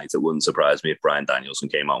earlier in the night, it wouldn't surprise me if Bryan Danielson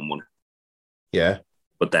came out and won. Yeah.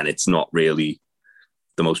 But then it's not really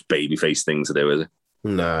the most babyface thing to do, is it?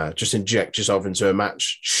 Nah, just inject yourself into a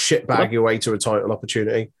match, shitbag your way to a title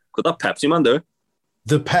opportunity. Could that Pepsi Man do it?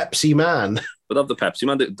 The Pepsi Man? Could have the Pepsi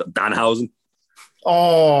Man do it? Danhausen.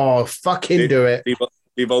 Oh, fucking do it.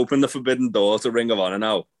 We've opened the forbidden door to Ring of Honor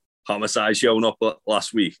now. Homicide showing up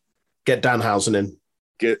last week. Get Danhausen in.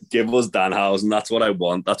 Give us Danhausen. That's what I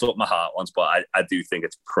want. That's what my heart wants. But I do think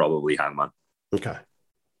it's probably Hangman. Okay.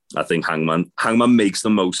 I think Hangman makes the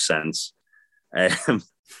most sense.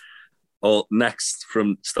 Next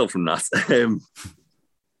from that,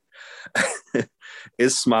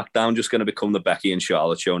 is SmackDown just going to become the Becky and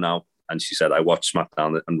Charlotte show now? And she said, I watched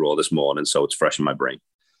SmackDown and Raw this morning, so it's fresh in my brain.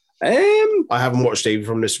 I haven't watched either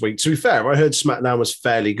from this week. To be fair, I heard SmackDown was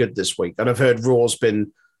fairly good this week, and I've heard Raw's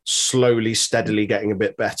been slowly, steadily getting a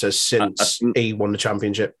bit better since he won the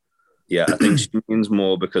championship. Yeah, I think she means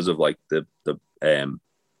more because of like the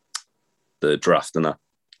draft and that.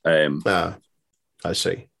 I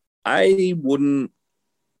see. I don't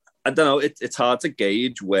know. It's hard to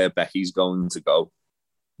gauge where Becky's going to go,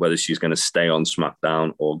 whether she's going to stay on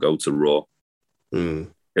SmackDown or go to Raw.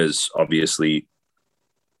 Because obviously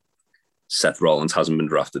Seth Rollins hasn't been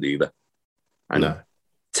drafted either. And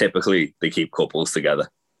typically they keep couples together.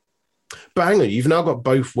 But hang on, you've now got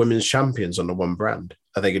both women's champions on the one brand.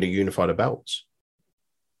 Are they going to unify the belts?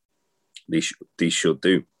 They should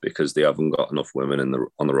do, because they haven't got enough women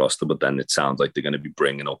on the roster. But then it sounds like they're going to be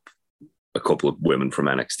bringing up a couple of women from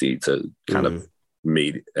NXT to kind of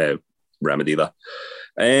remedy that.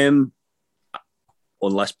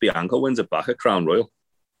 Unless Bianca wins it back at Crown Royal.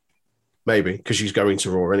 Maybe, because she's going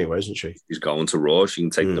to Raw anyway, isn't she? She's going to Raw. She can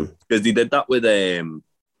take them. Because they did that with... they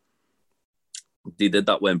did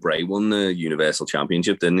that when Bray won the Universal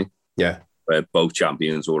Championship, didn't he? Yeah. Where both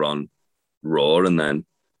champions were on Raw, and then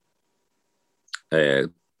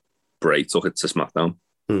Bray took it to SmackDown.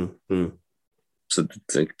 So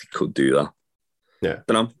they could do that. Yeah.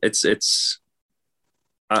 I don't know. It's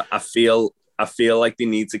I feel like they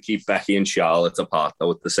need to keep Becky and Charlotte apart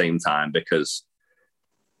though at the same time because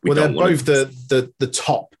they're both the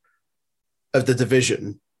top of the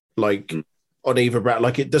division, like on either brand.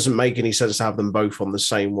 Like, it doesn't make any sense to have them both on the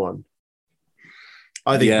same one.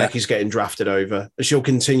 I think Becky's getting drafted over. She'll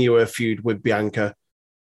continue her feud with Bianca,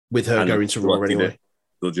 with her going to Raw anyway.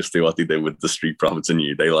 They'll just do what they did with the Street Profits and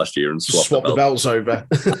New Day last year and swap the belts over.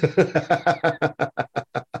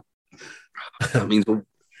 That means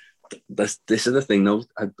this is the thing, though.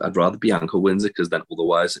 I'd rather Bianca wins it because then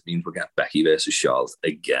otherwise it means we'll get Becky versus Charlotte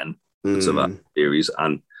again to that series.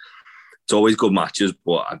 And it's always good matches,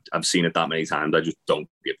 but I've seen it that many times. I just don't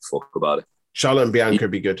give a fuck about it. Charlotte and Bianca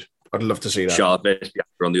would be good. I'd love to see that. Charlotte versus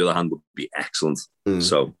Bianca, on the other hand, would be excellent.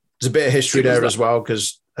 So there's a bit of history there as well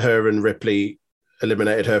because her and Ripley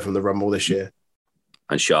eliminated her from the Rumble this year.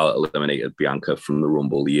 And Charlotte eliminated Bianca from the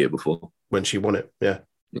Rumble the year before. When she won it, yeah.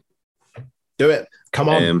 Do it. Come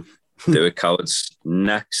on. Do it, cowards.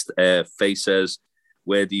 Next, Faye says,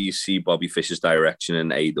 where do you see Bobby Fish's direction in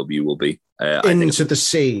AEW will be? Into the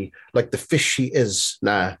sea, like the fish she is.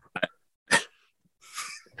 Nah.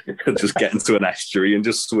 Just get into an estuary and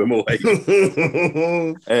just swim away.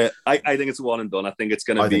 I think it's a one and done. I think it's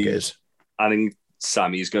going to be... think it is. I think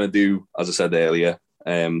Sammy's going to do, as I said earlier,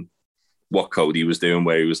 what Cody was doing,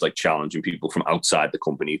 where he was like challenging people from outside the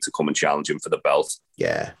company to come and challenge him for the belt.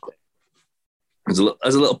 Yeah. As a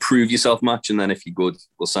little prove yourself match, and then if you're good,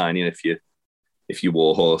 we'll sign you. If you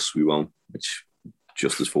Warhorse, we won't. Which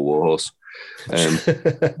justice for Warhorse.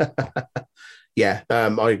 Yeah,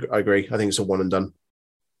 I agree. I think it's a one and done.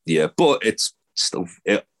 Yeah, but it's still.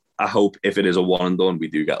 I hope if it is a one and done, we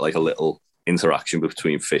do get like a little interaction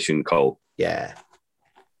between Fish and Cole. Yeah.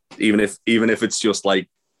 Even if it's just like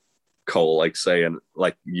Cole, like saying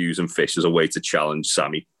like using Fish as a way to challenge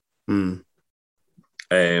Sammy.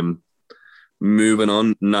 Moving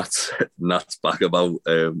on, Nat's back about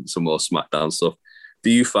some more SmackDown stuff.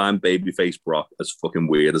 Do you find babyface Brock as fucking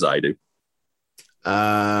weird as I do? No,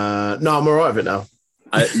 I'm all right with it now.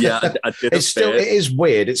 I did. It is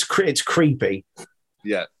weird. It's creepy.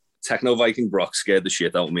 Yeah, Techno Viking Brock scared the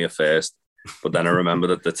shit out of me at first, but then I remember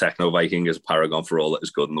that the Techno Viking is a paragon for all that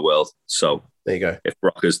is good in the world. So there you go. If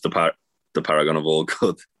Brock is the paragon of all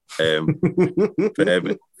good,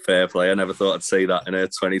 fair play. I never thought I'd say that in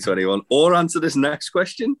 2021. Or answer this next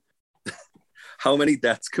question: how many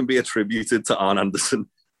deaths can be attributed to Arn Anderson?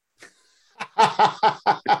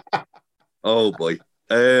 Oh boy.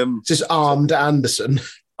 Just Armed Anderson.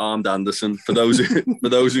 Armed Anderson. For those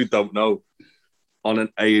who don't know, on an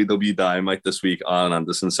AEW Dynamite this week, Arn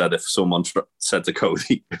Anderson said if someone said to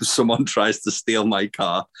Cody, if someone tries to steal my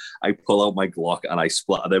car, I pull out my Glock and I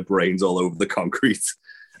splatter their brains all over the concrete.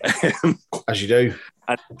 As you do.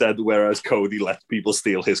 And said, whereas Cody let people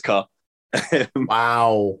steal his car.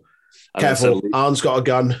 Wow. Careful. Arn's got a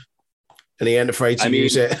gun and he ain't afraid to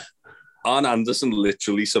use it. Arn Anderson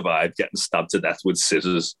literally survived getting stabbed to death with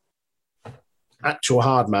scissors. Actual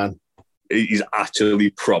hard man. He's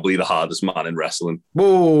actually probably the hardest man in wrestling.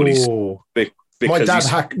 Whoa. My dad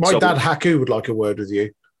Haku would like a word with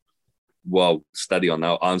you. Well, steady on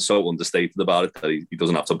now. Arn's so understated about it that he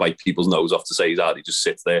doesn't have to bite people's nose off to say he's hard. He just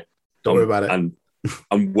sits there. Don't worry about it.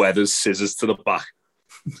 And weathers scissors to the back.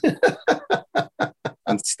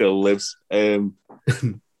 And still lives. Yeah,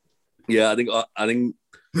 I think I don't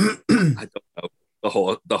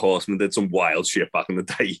know. The Horseman did some wild shit back in the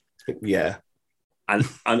day. Yeah. And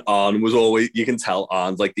Arn was always, you can tell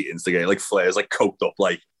Arn's like the instigator, like Flair's like coked up,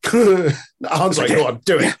 like Arn's like, go on,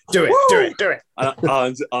 do it.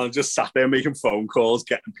 And Arn just sat there making phone calls,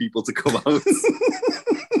 getting people to come out,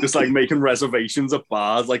 just like making reservations at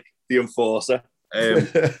bars, like the enforcer.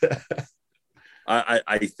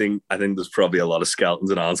 I think there's probably a lot of skeletons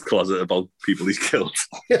in Arn's closet about people he's killed.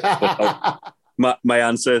 My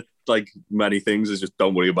answer, like many things, is just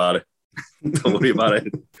don't worry about it. Don't worry about it.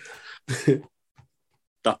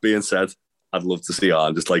 That being said, I'd love to see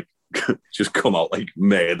Arn just come out like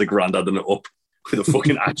Mayor the Grandad and up with a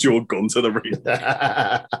fucking actual gun to the ring.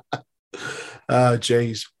 Oh,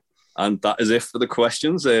 jeez. And that is it for the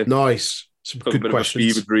questions. Nice. Some good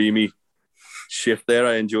questions. Fever dreamy shift there.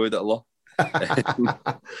 I enjoyed it a lot.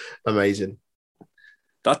 Amazing.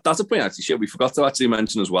 That's a point actually. Shit, we forgot to actually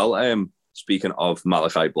mention as well. Speaking of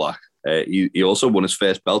Malachi Black, he also won his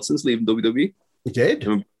first belt since leaving WWE. He did.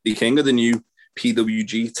 The king of the new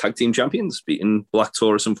PWG Tag Team Champions, beating Black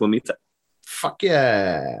Taurus and Flamita. Fuck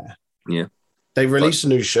yeah. Yeah. They released a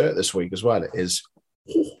new shirt this week as well. It is.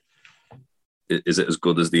 Is it as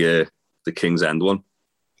good as the King's End one?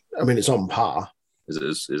 I mean, it's on par.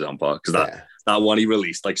 Is it on par? Because that one he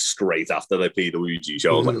released like straight after the PWG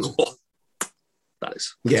show. I was like, That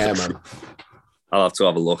is. Yeah, man. I'll have to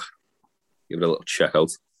have a look. Give it a little check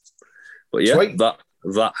out. But yeah, Sweet.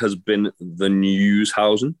 that has been the News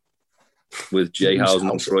Housing with Jay Housen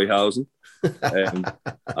and Troy Housen.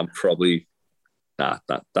 I'm probably Dan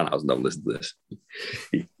Housen don't listen to this.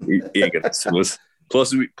 He ain't gonna listen to us.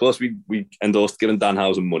 Plus we endorsed giving Dan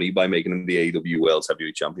Housen money by making him the AEW World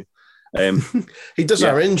Heavyweight Champion. He does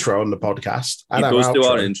our intro on the podcast. He does do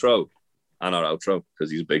our intro and our outro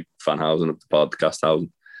because he's a big fan Housen of the podcast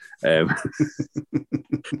Housen.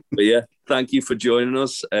 But yeah, thank you for joining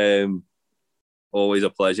us. Always a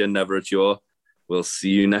pleasure, never a chore. We'll see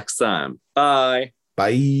you next time. Bye.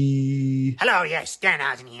 Bye. Hello, yes,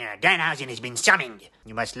 Danhausen here. Danhausen has been summoned.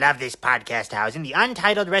 You must love this podcast, Hausen, the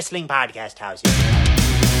Untitled Wrestling Podcast, Hausen.